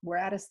team up. We're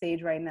at a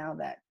stage right now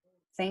that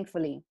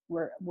thankfully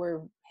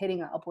we're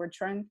hitting an upward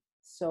trend.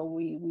 So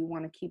we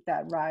want to keep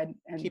that ride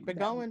and keep it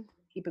going.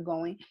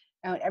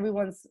 And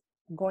everyone's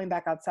going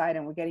back outside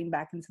and we're getting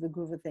back into the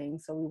groove of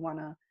things. So we want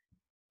to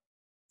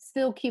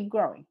still keep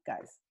growing,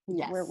 guys.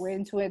 Yes. We're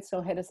into it.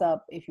 So hit us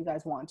up if you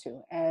guys want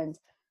to. And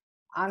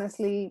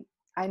honestly,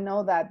 I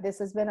know that this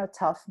has been a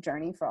tough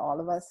journey for all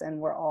of us, and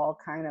we're all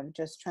kind of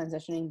just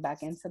transitioning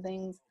back into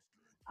things.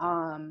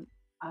 I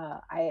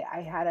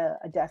had a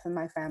death in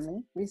my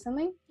family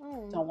recently.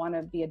 Don't want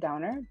to be a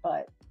downer,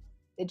 but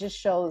it just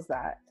shows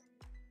that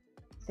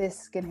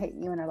this can hit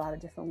you in a lot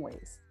of different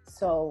ways.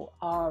 So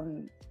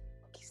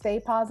stay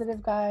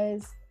positive,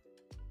 guys.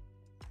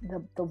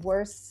 The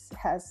worst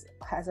has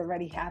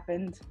already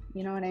happened.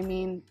 You know what I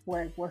mean?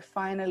 We're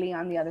finally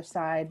on the other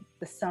side.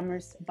 The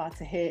summer's about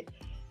to hit.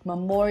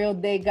 Memorial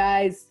Day,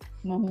 guys.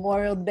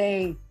 Memorial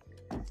Day.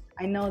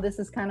 I know this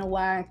is kind of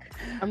whack.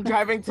 I'm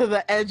driving to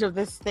the edge of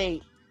the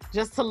state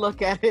just to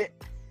look at it,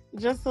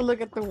 just to look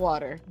at the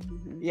water.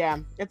 Mm-hmm. Yeah,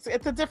 it's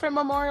a different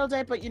Memorial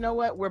Day, but you know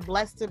what? We're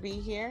blessed to be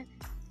here.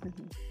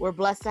 Mm-hmm. We're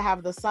blessed to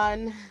have the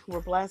sun.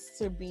 We're blessed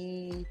to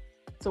be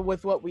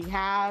with what we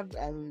have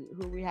and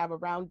who we have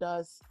around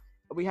us.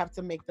 We have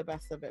to make the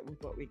best of it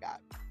with what we got.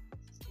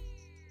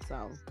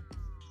 So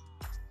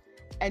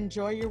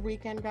enjoy your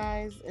weekend,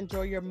 guys.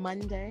 Enjoy your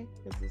Monday.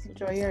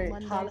 Enjoy your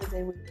Monday.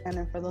 Holiday weekend.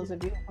 And for those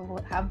of you who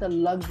have the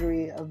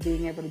luxury of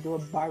being able to do a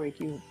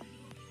barbecue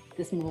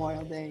this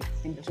Memorial Day,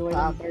 enjoy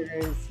them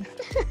burgers.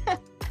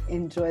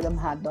 Enjoy them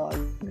hot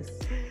dogs.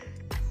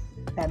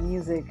 That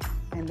music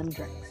and them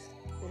drinks.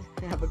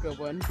 Have a good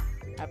one.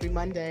 Happy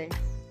Monday.